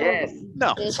 Or Yes,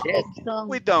 no, Let's get some.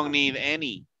 we don't need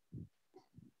any.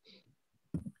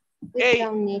 We Hey.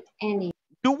 don't need any.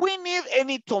 Do we need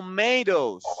any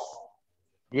tomatoes?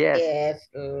 yes, yes,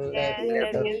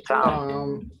 let's get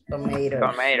some tomatoes.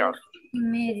 tomatoes.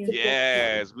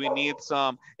 Yes, we need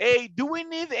some. Hey, do we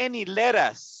need any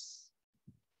lettuce?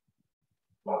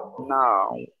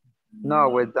 No, no,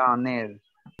 we don't need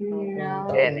No.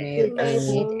 any. We don't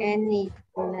need any.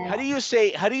 How do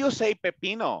you say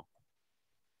pepino?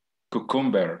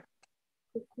 cucumber.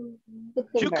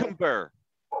 Cucumber.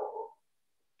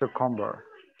 Cucumber.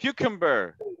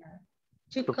 Cucumber.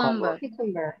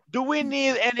 Cucumber. Do we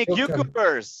need any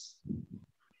cucumbers?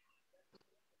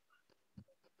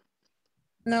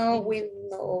 No, we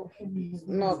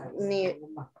not need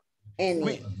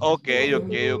any.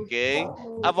 Okay.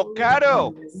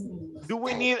 Avocado. Do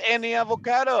we need any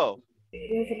avocado?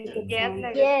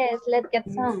 Yes, let's get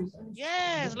some.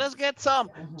 Yes, let's get some.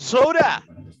 Soda.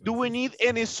 Do we need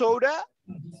any soda?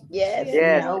 Yes,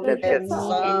 Yes, no, let's get some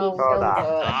soda.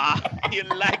 Ah, you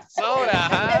like soda,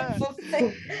 huh?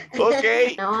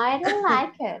 Okay. No, I don't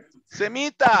like it.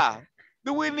 Semita.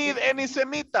 Do we need any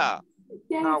semita?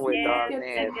 No, we don't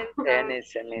need any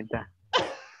semita.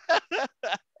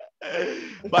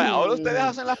 Vale, ahora ustedes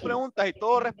hacen las preguntas y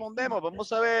todos respondemos.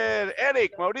 Vamos a ver,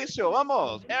 Eric, Mauricio,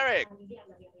 vamos, Eric.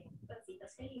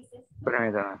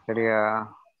 Permítame, sería...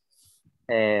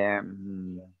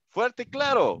 Fuerte y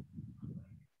claro.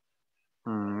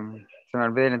 Se me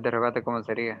olvida el interrogante, ¿cómo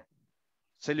sería?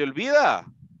 ¿Se le olvida?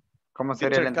 ¿Cómo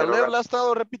sería el Teacher Caleb interrogante? la ha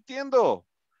estado repitiendo.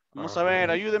 Vamos a ver,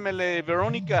 ayúdemele,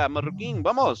 Verónica Marroquín,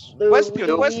 vamos. Do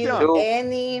Question, we question.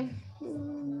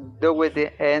 Do with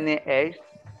any eggs?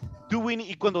 Do we need,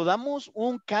 y cuando damos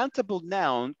un countable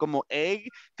noun como egg,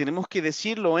 tenemos que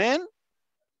decirlo en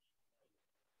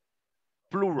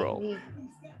plural.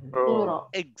 Plural.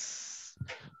 Eggs.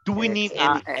 Do we need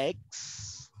Eggs. any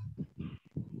eggs?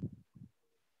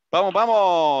 Vamos,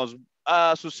 vamos.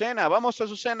 A Azucena, vamos a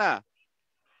Azucena.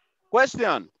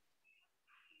 Question.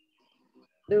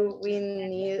 Do we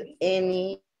need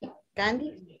any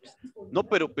candy? No,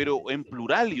 pero en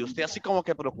plural, y usted así como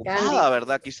que preocupada, Candy.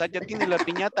 ¿verdad? Quizás ya tiene la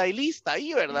piñata ahí lista,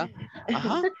 ahí, ¿verdad?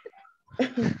 Ajá.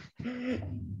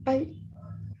 Ay.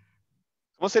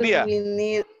 ¿Cómo sería? Do we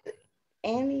need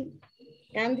any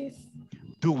candies?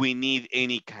 Do we need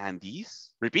any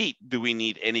candies? Repeat. Do we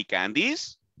need any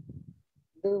candies?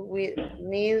 Do we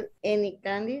need any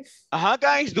candies? Ajá,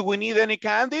 guys. Do we need any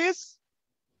candies?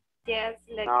 Yes,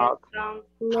 let's No. get some.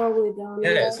 No, we don't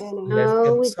Yes. need any. Let's No,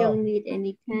 get we some. don't need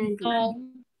any candy.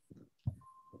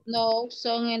 No,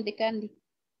 son en the candy.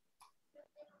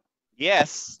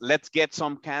 Yes, let's get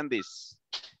some candies.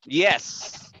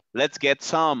 Yes, let's get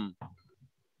some.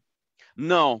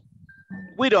 No,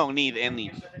 we don't need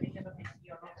any.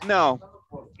 No,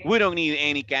 we don't need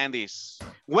any candies.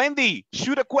 Wendy,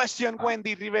 shoot a question,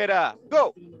 Wendy Rivera.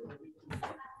 Go.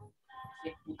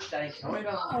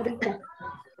 Ahorita.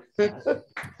 Sí,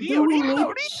 Do we ahorita, need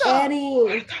ahorita.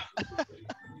 any?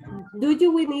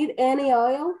 Do we need any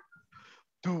oil?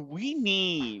 Do we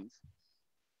need?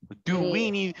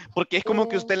 Porque es como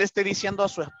que usted le esté diciendo a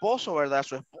su esposo, ¿verdad? A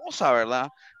su esposa, ¿verdad?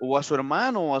 O a su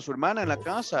hermano o a su hermana en la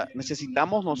casa.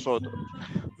 Necesitamos nosotros.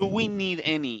 Do we need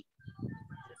any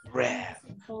bread?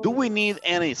 Do we need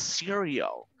any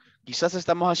cereal? Quizás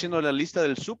estamos haciendo la lista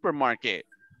del supermarket,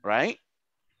 right?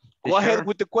 Go ahead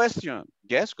with the question.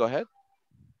 Yes, go ahead.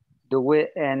 Do we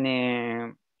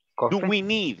any coffee? Do we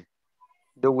need?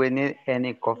 Do we need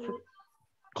any coffee?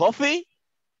 Coffee?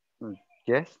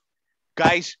 Yes.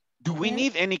 Guys, do we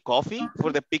need any coffee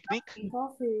for the picnic?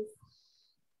 Coffee.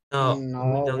 No,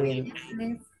 No,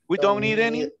 We don't need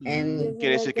any.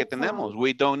 Quiere decir que tenemos.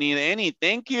 We don't need any.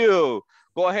 Thank you.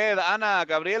 Go ahead, Ana,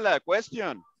 Gabriela,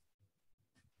 question.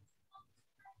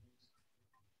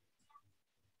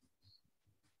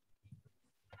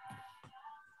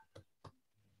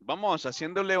 Vamos,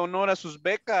 haciéndole honor a sus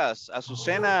becas.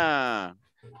 Azucena.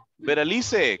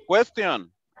 Beralice,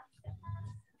 question.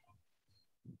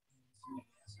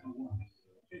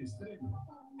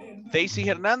 Daisy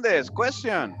Hernández,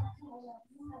 question.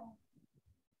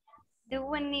 Do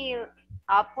we need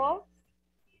apples?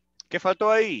 ¿Qué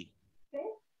faltó ahí?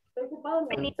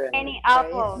 We need any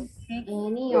apples.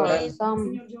 Any or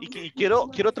some. Y quiero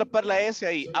atrapar la S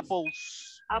ahí.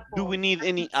 Apples. Do we need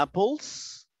any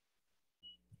apples?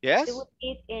 Yes? Do we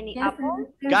need any apples?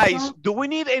 Guys, do we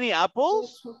need any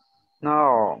apples?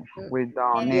 No, we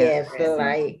don't need Yes, any.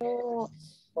 like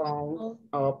some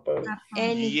apples.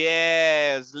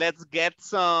 Yes, let's get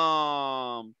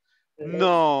some.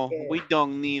 No, we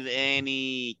don't need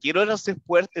any. Quiero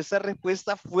esas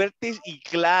respuestas fuertes y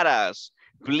claras.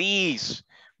 Please.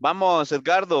 Vamos,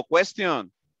 Edgardo,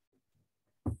 question.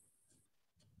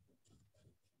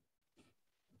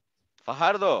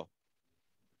 Fajardo.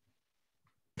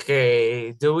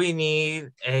 Okay, do we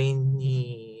need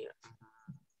any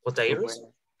potatoes?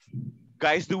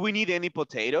 Guys, do we need any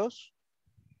potatoes?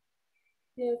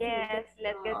 Yes,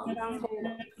 let's get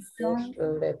some.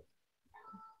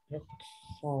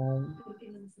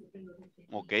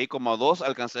 Ok, como a dos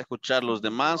alcancé a escuchar, los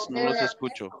demás no los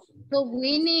escucho. Do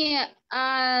we need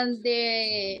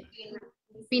the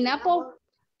pineapple?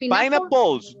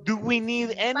 Pineapples, do we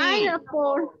need any?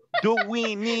 Pineapple. Do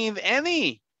we need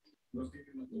any? Do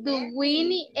we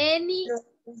need any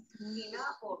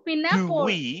pineapple? Do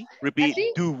we, repeat,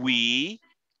 ¿Así? do we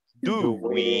need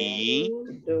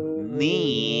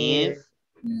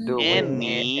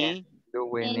any Do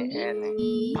we need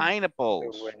any?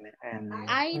 pineapples? Do we need any?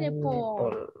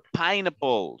 Pineapple.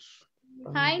 Pineapples.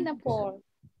 Pineapple.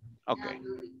 Ok.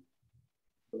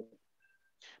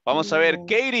 Vamos a ver,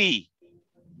 Katie.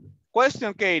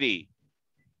 Question, Katie.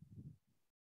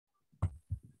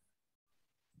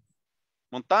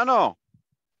 Montano.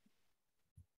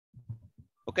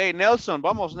 Ok, Nelson.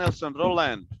 Vamos, Nelson.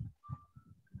 Roland.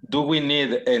 Do we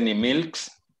need any milks?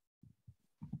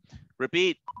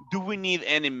 Repeat. Do we need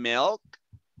any milk?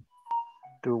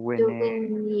 Do we Do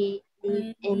need we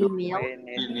need any milk?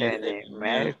 any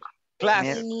milk?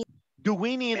 Class, Milk. do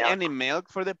we need Milk. any milk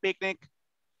for the picnic?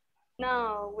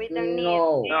 No, we don't need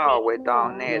No. No, we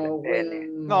don't need No, any.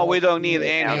 No, we don't need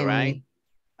any, any. right?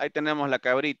 Ahí tenemos la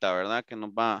cabrita, ¿verdad? Que nos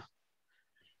va a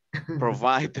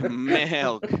provide the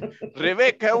milk.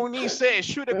 Rebecca Unice,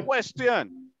 shoot a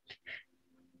question.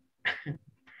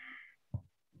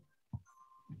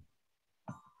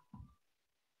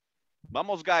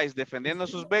 Vamos, guys, defendiendo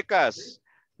sus becas.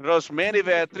 Rosemary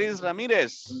Beatriz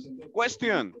Ramírez,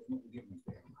 question.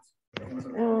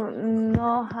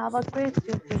 No have a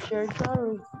question to share,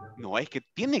 sorry. No, es que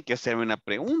tiene que hacerme una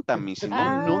pregunta, mi, si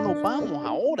no, no nos vamos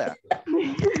ahora.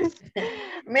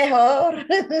 Mejor.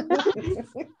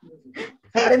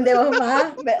 Aprendemos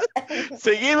más.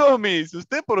 Seguimos, Miss.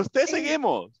 Por usted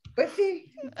seguimos. Pues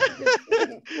sí.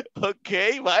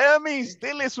 Ok, vaya, Miss,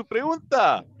 dele su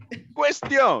pregunta.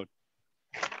 Cuestión.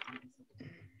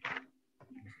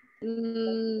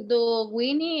 Do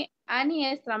we need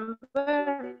any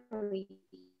strawberry?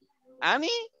 Annie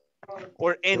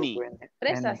or any?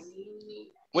 Fresas.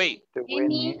 Wait. Do we Any,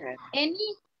 need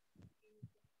any,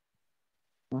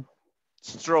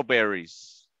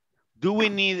 Strawberries. Do we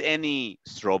need any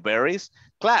strawberries?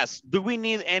 Class, do we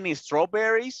need any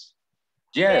strawberries?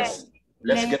 Yes.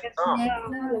 Let's get some.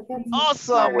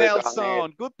 Awesome, No, we don't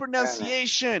Nelson. Good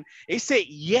pronunciation. Ese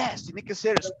yes, tiene que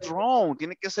ser strong,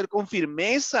 tiene que ser con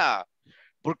firmeza,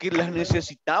 porque las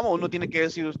necesitamos. Uno tiene que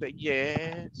decir usted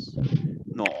yes.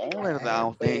 No, ¿verdad?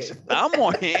 Ustedes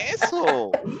necesitamos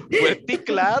eso. Fuerte y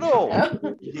claro.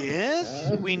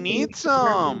 Yes, we need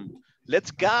some.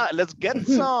 Let's get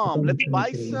some. Let's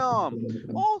buy some.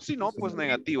 Oh, si no, pues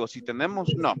negativo. Si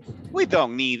tenemos, no. We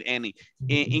don't need any.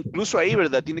 Incluso ahí,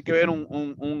 ¿verdad? Tiene que haber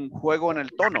un juego en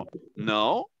el tono.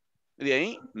 No. De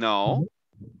ahí, no.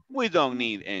 We don't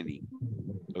need any.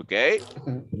 Ok.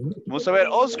 Vamos a ver,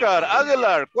 Oscar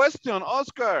Aguilar. Question,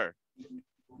 Oscar.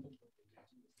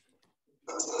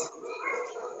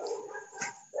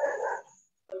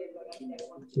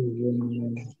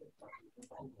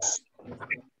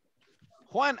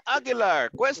 Juan Aguilar,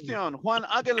 question. Juan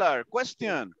Aguilar,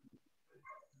 question.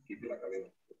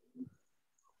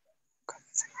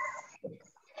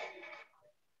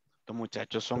 Estos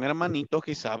muchachos son hermanitos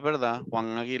quizás, ¿verdad?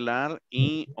 Juan Aguilar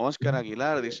y Oscar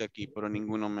Aguilar, dice aquí, pero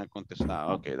ninguno me ha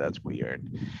contestado. Ok, that's weird.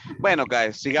 Bueno,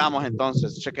 guys, sigamos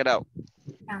entonces. Check it out.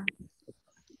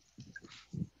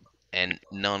 And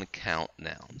non-count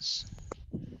nouns.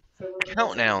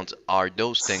 Count nouns are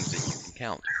those things that you can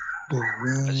count,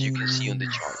 as you can see on the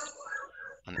chart.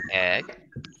 An egg,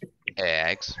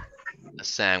 eggs, a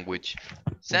sandwich,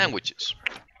 sandwiches.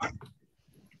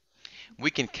 We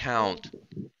can count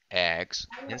eggs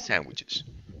and sandwiches.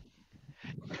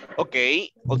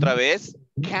 Okay, otra vez.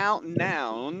 Count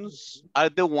nouns are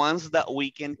the ones that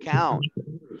we can count.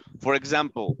 For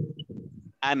example,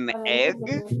 an egg,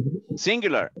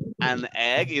 singular. An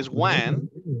egg is one,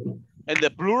 and the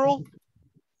plural,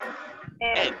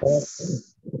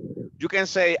 eggs. You can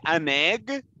say an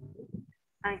egg,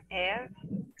 An egg.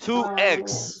 2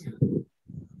 eggs,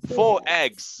 4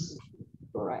 eggs,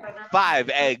 5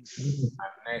 eggs.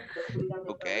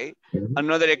 Okay.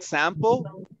 Another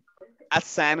example, a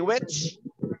sandwich.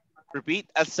 Repeat,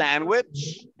 a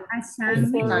sandwich. A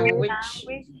sandwich.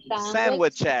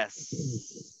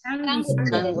 Sandwiches.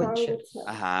 Sandwich.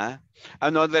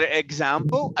 Another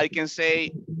example, I can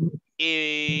say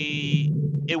a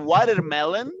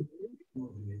watermelon.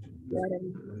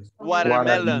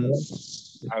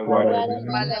 Watermelons.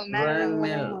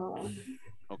 Watermelon.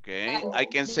 Okay, I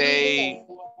can say,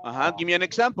 give me an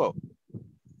example.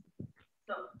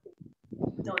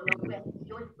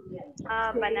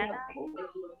 Banana.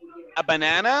 A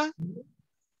banana.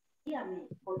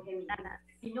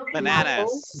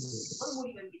 Bananas.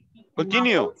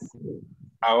 Continue.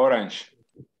 A orange.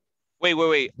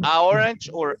 Wait. A orange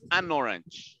or an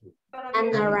orange?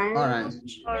 An orange.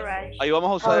 Orange. Ahí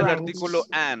vamos a usar el artículo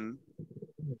an.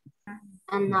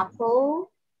 An apple.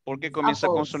 Porque comienza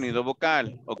con sonido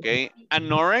vocal, ¿ok?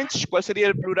 An orange, ¿cuál sería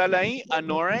el plural ahí?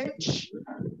 An orange.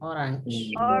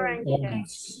 Orange.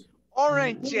 Orange.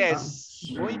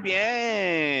 Oranges. Muy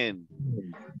bien.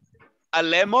 A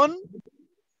lemon.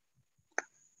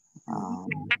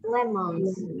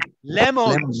 Lemons.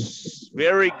 Lemons.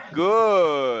 Very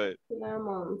good.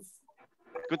 Lemons.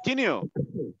 Continue.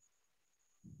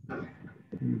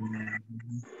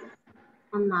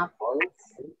 An apple.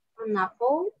 An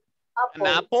apple. An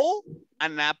apple.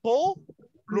 An apple.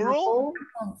 Plural.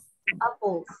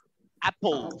 Apples.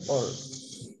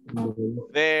 Apples.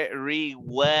 Very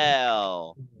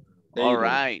well. All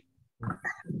right.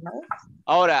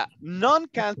 Ahora,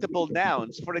 non-countable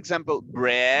nouns. For example,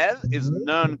 bread is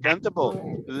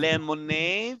non-countable.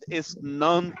 Lemonade is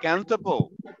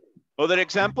non-countable. Other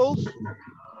examples?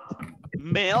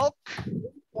 Milk,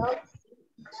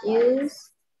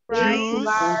 Juice. rice,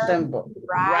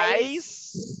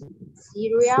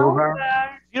 Cereal.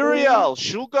 cereal,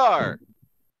 sugar,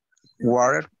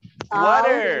 Water.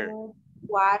 water,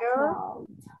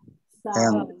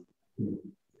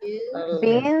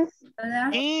 Beans.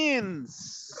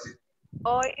 beans,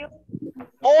 Oil.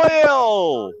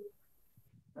 oil,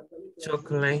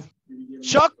 Chocolate.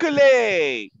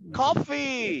 chocolate,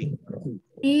 coffee,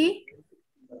 Y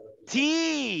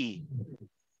tea.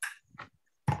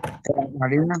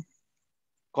 Harina.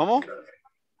 ¿Cómo?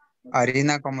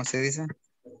 Harina, ¿cómo se dice?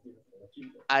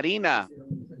 Harina.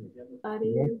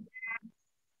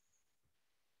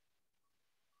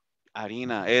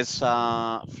 Harina es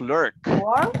flurk.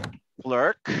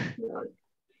 Flurk.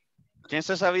 ¿Quién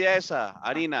se sabía esa?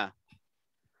 Harina.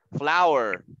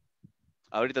 Flour.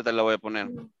 Ahorita te la voy a poner.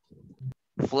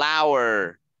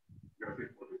 Flour.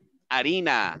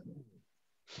 Harina.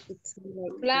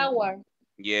 Flour.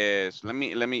 Yes. Let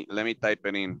me type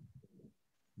it in.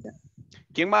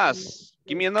 ¿Quién más?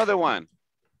 Give me another one.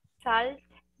 Salt.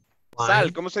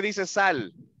 Sal. ¿Cómo se dice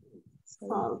sal?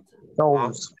 Salt.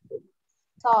 Salt.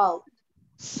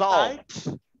 Salt.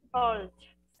 Salt.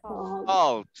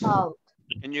 Salt.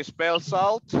 Can you spell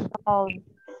salt? Salt.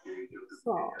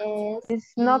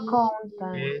 It's no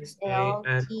content.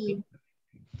 S-A-L-T.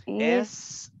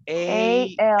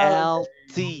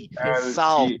 S-A-L-T.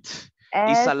 Salt.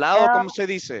 ¿Y salado cómo se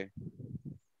dice?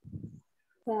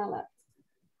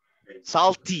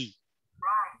 Salty.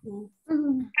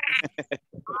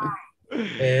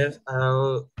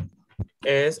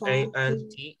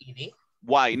 S-A-L-T-E-D.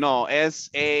 Y, no,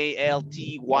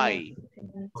 S-A-L-T-Y.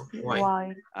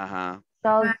 Why? Ajá.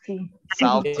 Salty. Es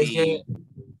Salty. que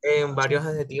en varios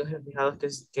adjetivos he fijado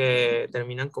que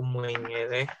terminan como en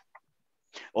ed.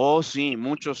 Oh, sí,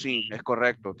 mucho sí, es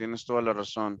correcto, tienes toda la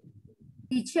razón.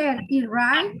 teacher, y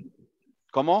rice,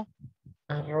 ¿Cómo?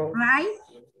 rice,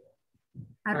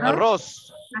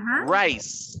 Arroz. Ajá.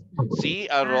 Rice. Sí,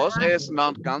 arroz es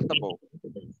non-countable.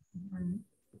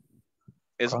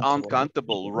 Es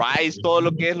uncountable. Rice, todo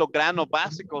lo que es los granos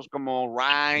básicos como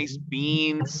rice,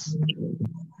 beans,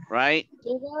 right?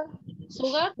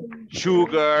 Sugar.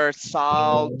 Sugar,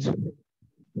 salt.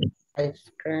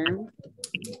 Ice cream.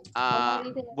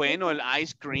 Bueno, el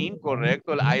ice cream,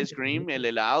 correcto, el ice cream, el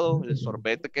helado, el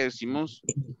sorbete que decimos.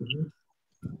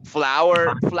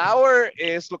 Flour. Flour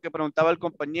es lo que preguntaba el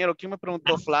compañero. ¿Quién me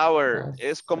preguntó flour?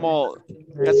 Es como,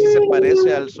 casi se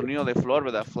parece al sonido de flor,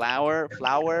 ¿verdad? Flour,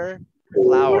 flour,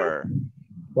 flour.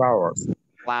 Flowers.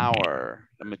 Flour.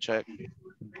 Let me check.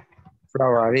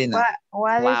 Flour, harina.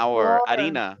 What is Flour, flour?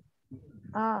 harina.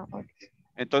 Ah, okay.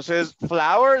 Entonces,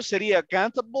 flour sería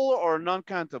countable or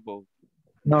non-countable?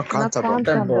 No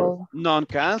countable.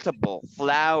 Non-countable.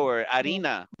 Flour,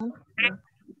 harina.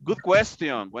 Good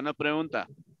question. Buena pregunta.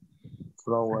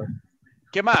 Flour.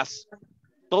 ¿Qué más?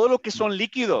 Todo lo que son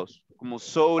líquidos, como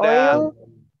soda,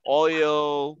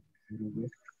 oil,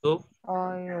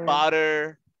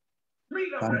 butter,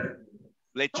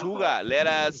 lechuga,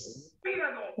 lettuce.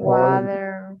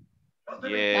 Water.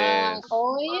 Yes.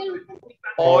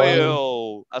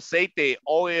 Oil. Aceite,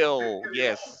 oil.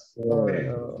 Yes.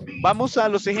 Vamos a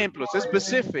los ejemplos.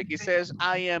 Specific. It says,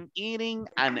 I am eating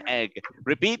an egg.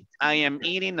 Repeat. I am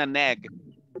eating an egg.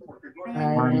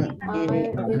 I'm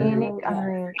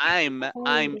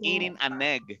eating an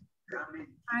egg.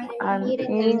 I'm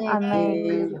eating an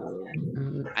egg.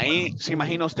 Ahí se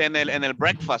imagina usted en el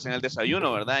breakfast, en el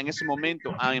desayuno, ¿verdad? En ese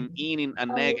momento, I'm eating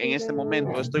an egg. En este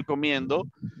momento estoy comiendo,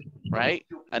 right?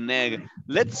 An egg.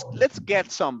 Let's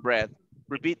get some bread.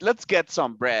 Repeat. Let's get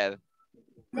some bread.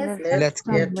 Let's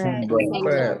get some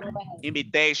bread.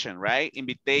 Invitation, right?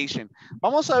 Invitation.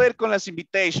 Vamos a ver con las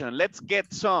invitation. Let's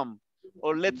get some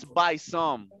or let's buy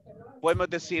some. Podemos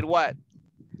decir what?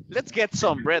 Let's get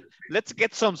some bread. Let's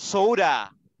get some soda.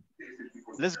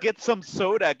 Let's get some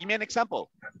soda. Give me an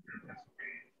example.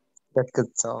 Let's get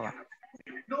soda.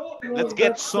 Let's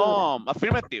get some.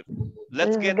 Affirmative.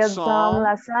 Let's get some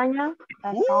lasagna.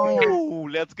 Ooh,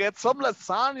 let's get some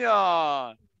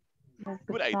lasagna.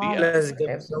 Good idea. Let's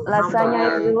get some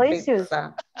Lasagna is delicious.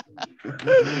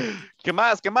 ¿Qué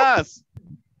más? ¿Qué más?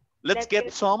 Let's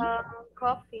get some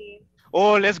coffee.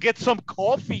 Oh, let's get some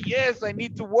coffee. Yes, I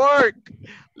need to work.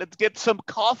 Let's get some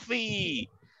coffee.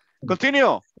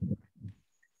 Continue.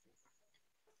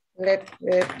 Let's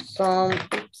get some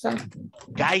pizza.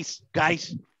 Guys,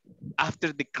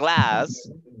 after the class,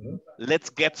 let's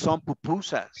get some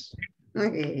pupusas.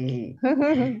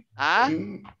 Ah?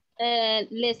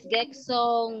 Let's get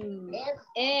some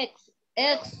eggs.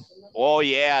 Oh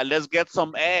yeah, let's get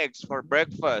some eggs for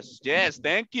breakfast. Yes,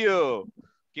 thank you.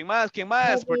 ¿Quién más? ¿Quién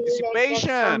más?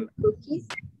 Participation.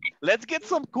 Let's get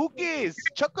some cookies.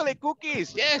 Chocolate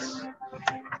cookies. Yes.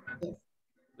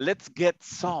 Let's get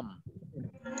some.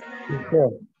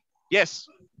 Yes.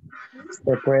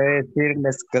 Se puede decir,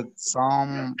 let's get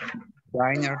some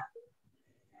diner.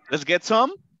 Let's get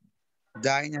some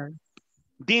Diner.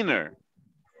 dinner.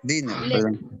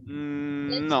 Dinner.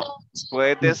 No.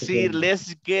 Puedes decir,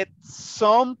 let's get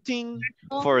something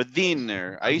for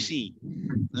dinner. Ahí sí.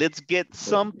 Let's get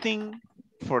something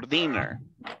for dinner.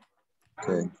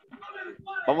 Okay.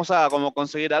 Vamos a como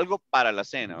conseguir algo para la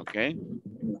cena, ¿ok? Okay.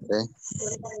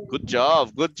 Good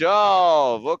job, good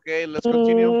job. Okay, let's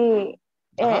continue.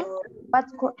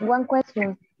 One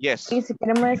question. Yes. Y si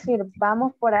queremos decir,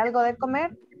 vamos por algo de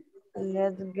comer,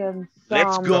 let's get some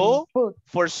Let's go food.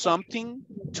 for something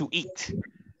to eat.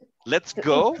 Let's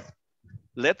go.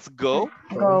 Let's go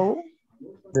Go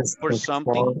for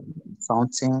something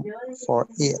For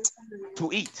it.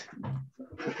 to eat.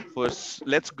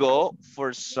 Let's go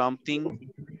for something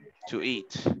to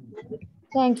eat.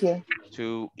 Thank you.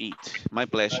 To eat. My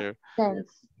pleasure.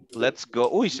 Thanks. Let's go.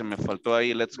 Uy, se me faltó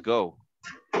ahí. Let's go.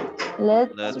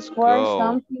 Let's for go.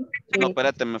 something to No, eat.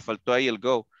 espérate, me faltó ahí el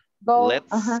go. Go.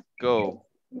 Let's go.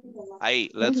 Ahí,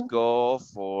 let's go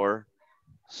for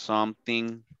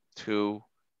something to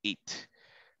eat.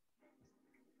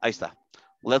 Ahí está.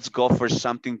 Let's go for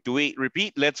something to eat.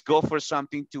 Repeat, let's go for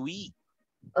something to eat.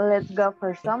 Let's go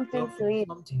for something to eat.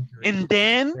 And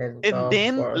then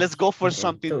let's go for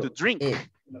something to drink.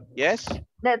 Yes?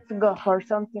 Let's go for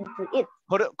something to eat.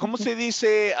 ¿Cómo se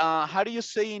dice, how do you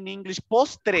say in English,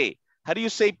 postre? How do you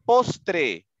say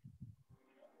postre?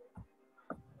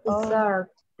 Dessert.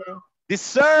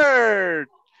 Dessert.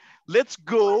 Let's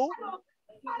go.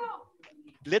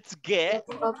 Let's get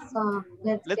some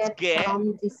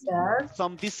dessert.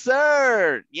 some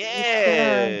dessert.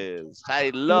 Yes.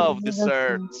 I love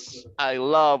desserts. I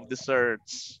love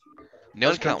desserts.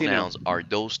 Non-count nouns are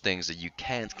those things that you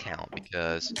can't count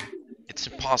because it's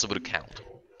impossible to count.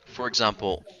 For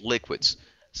example, liquids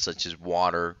such as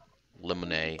water,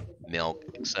 lemonade, milk,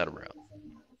 etc.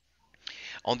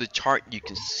 On the chart, you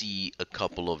can see a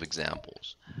couple of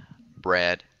examples.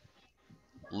 Bread,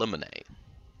 lemonade.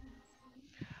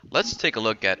 Let's take a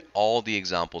look at all the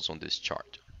examples on this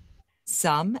chart.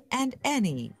 Some and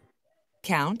any.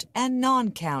 Count and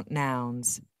non-count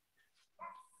nouns.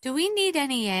 Do we need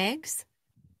any eggs?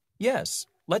 Yes,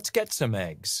 let's get some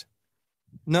eggs.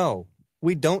 No,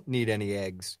 we don't need any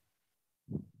eggs.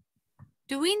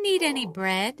 Do we need any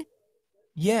bread?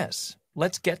 Yes,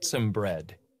 let's get some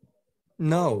bread.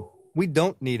 No, we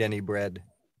don't need any bread.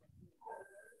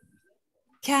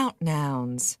 Count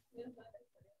nouns.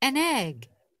 An egg.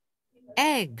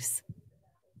 Eggs.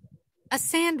 A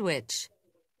sandwich.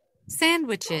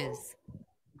 Sandwiches.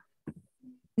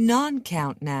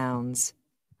 Non-count nouns.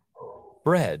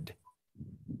 Bread.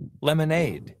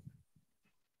 Lemonade.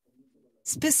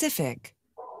 Specific.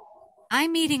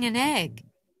 I'm eating an egg.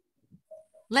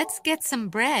 Let's get some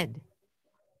bread.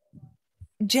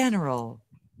 General.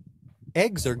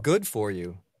 Eggs are good for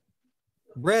you.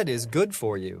 Bread is good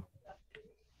for you.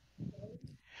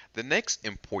 The next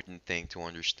important thing to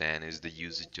understand is the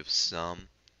usage of some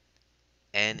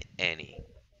and any.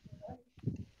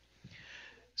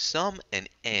 Some and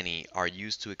any are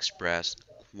used to express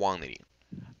quantity.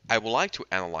 I would like to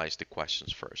analyze the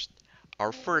questions first.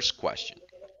 Our first question,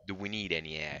 do we need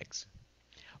any eggs?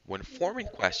 When forming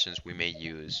questions, we may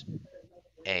use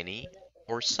any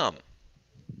or some.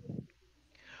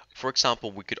 For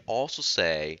example, we could also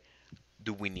say,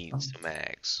 do we need some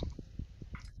eggs?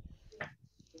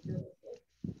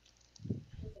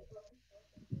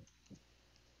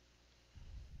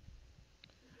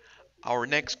 Our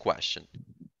next question.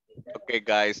 Okay,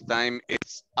 guys, time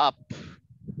is up.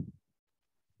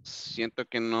 Siento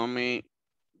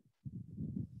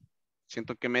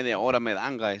que media hora me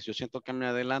dan, guys. Yo siento que me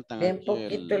adelantan. Bien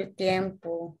poquito el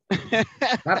tiempo.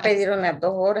 Va a pedir unas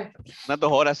 2 horas. Unas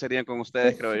 2 horas serían con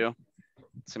ustedes, creo yo.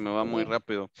 Se me va muy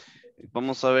rápido.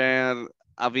 Vamos a ver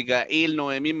Abigail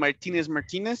Noemí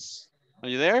Martínez.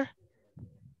 Are you there?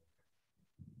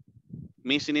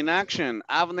 Missing in action.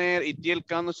 Abner Itiel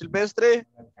Cano Silvestre.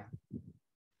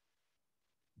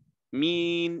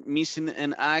 Missing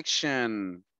in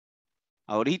action.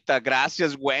 Ahorita,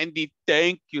 gracias Wendy.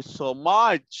 Thank you so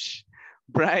much.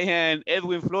 Brian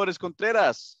Edwin Flores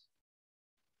Contreras.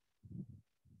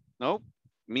 No.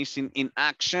 Missing in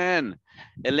action.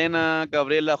 Elena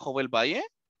Gabriela Jovel Valle.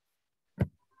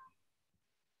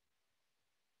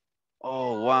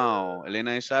 Oh, wow.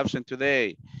 Elena is absent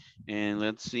today. And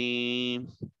let's see.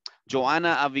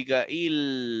 Joana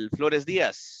Abigail Flores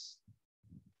Díaz.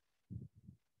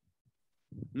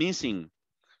 Missing.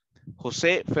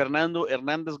 José Fernando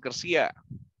Hernández García.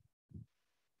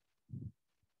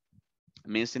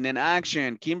 Missing in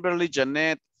action. Kimberly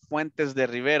Janet Fuentes de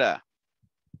Rivera.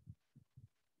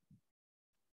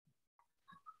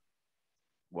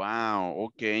 Wow,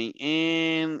 okay.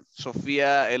 And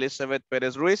Sofía Elizabeth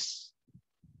Perez Ruiz.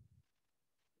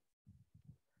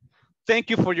 Thank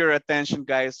you for your attention,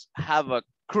 guys. Have a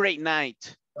great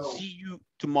night. See you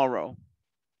tomorrow.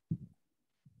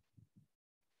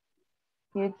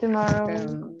 See you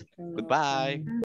tomorrow. Goodbye.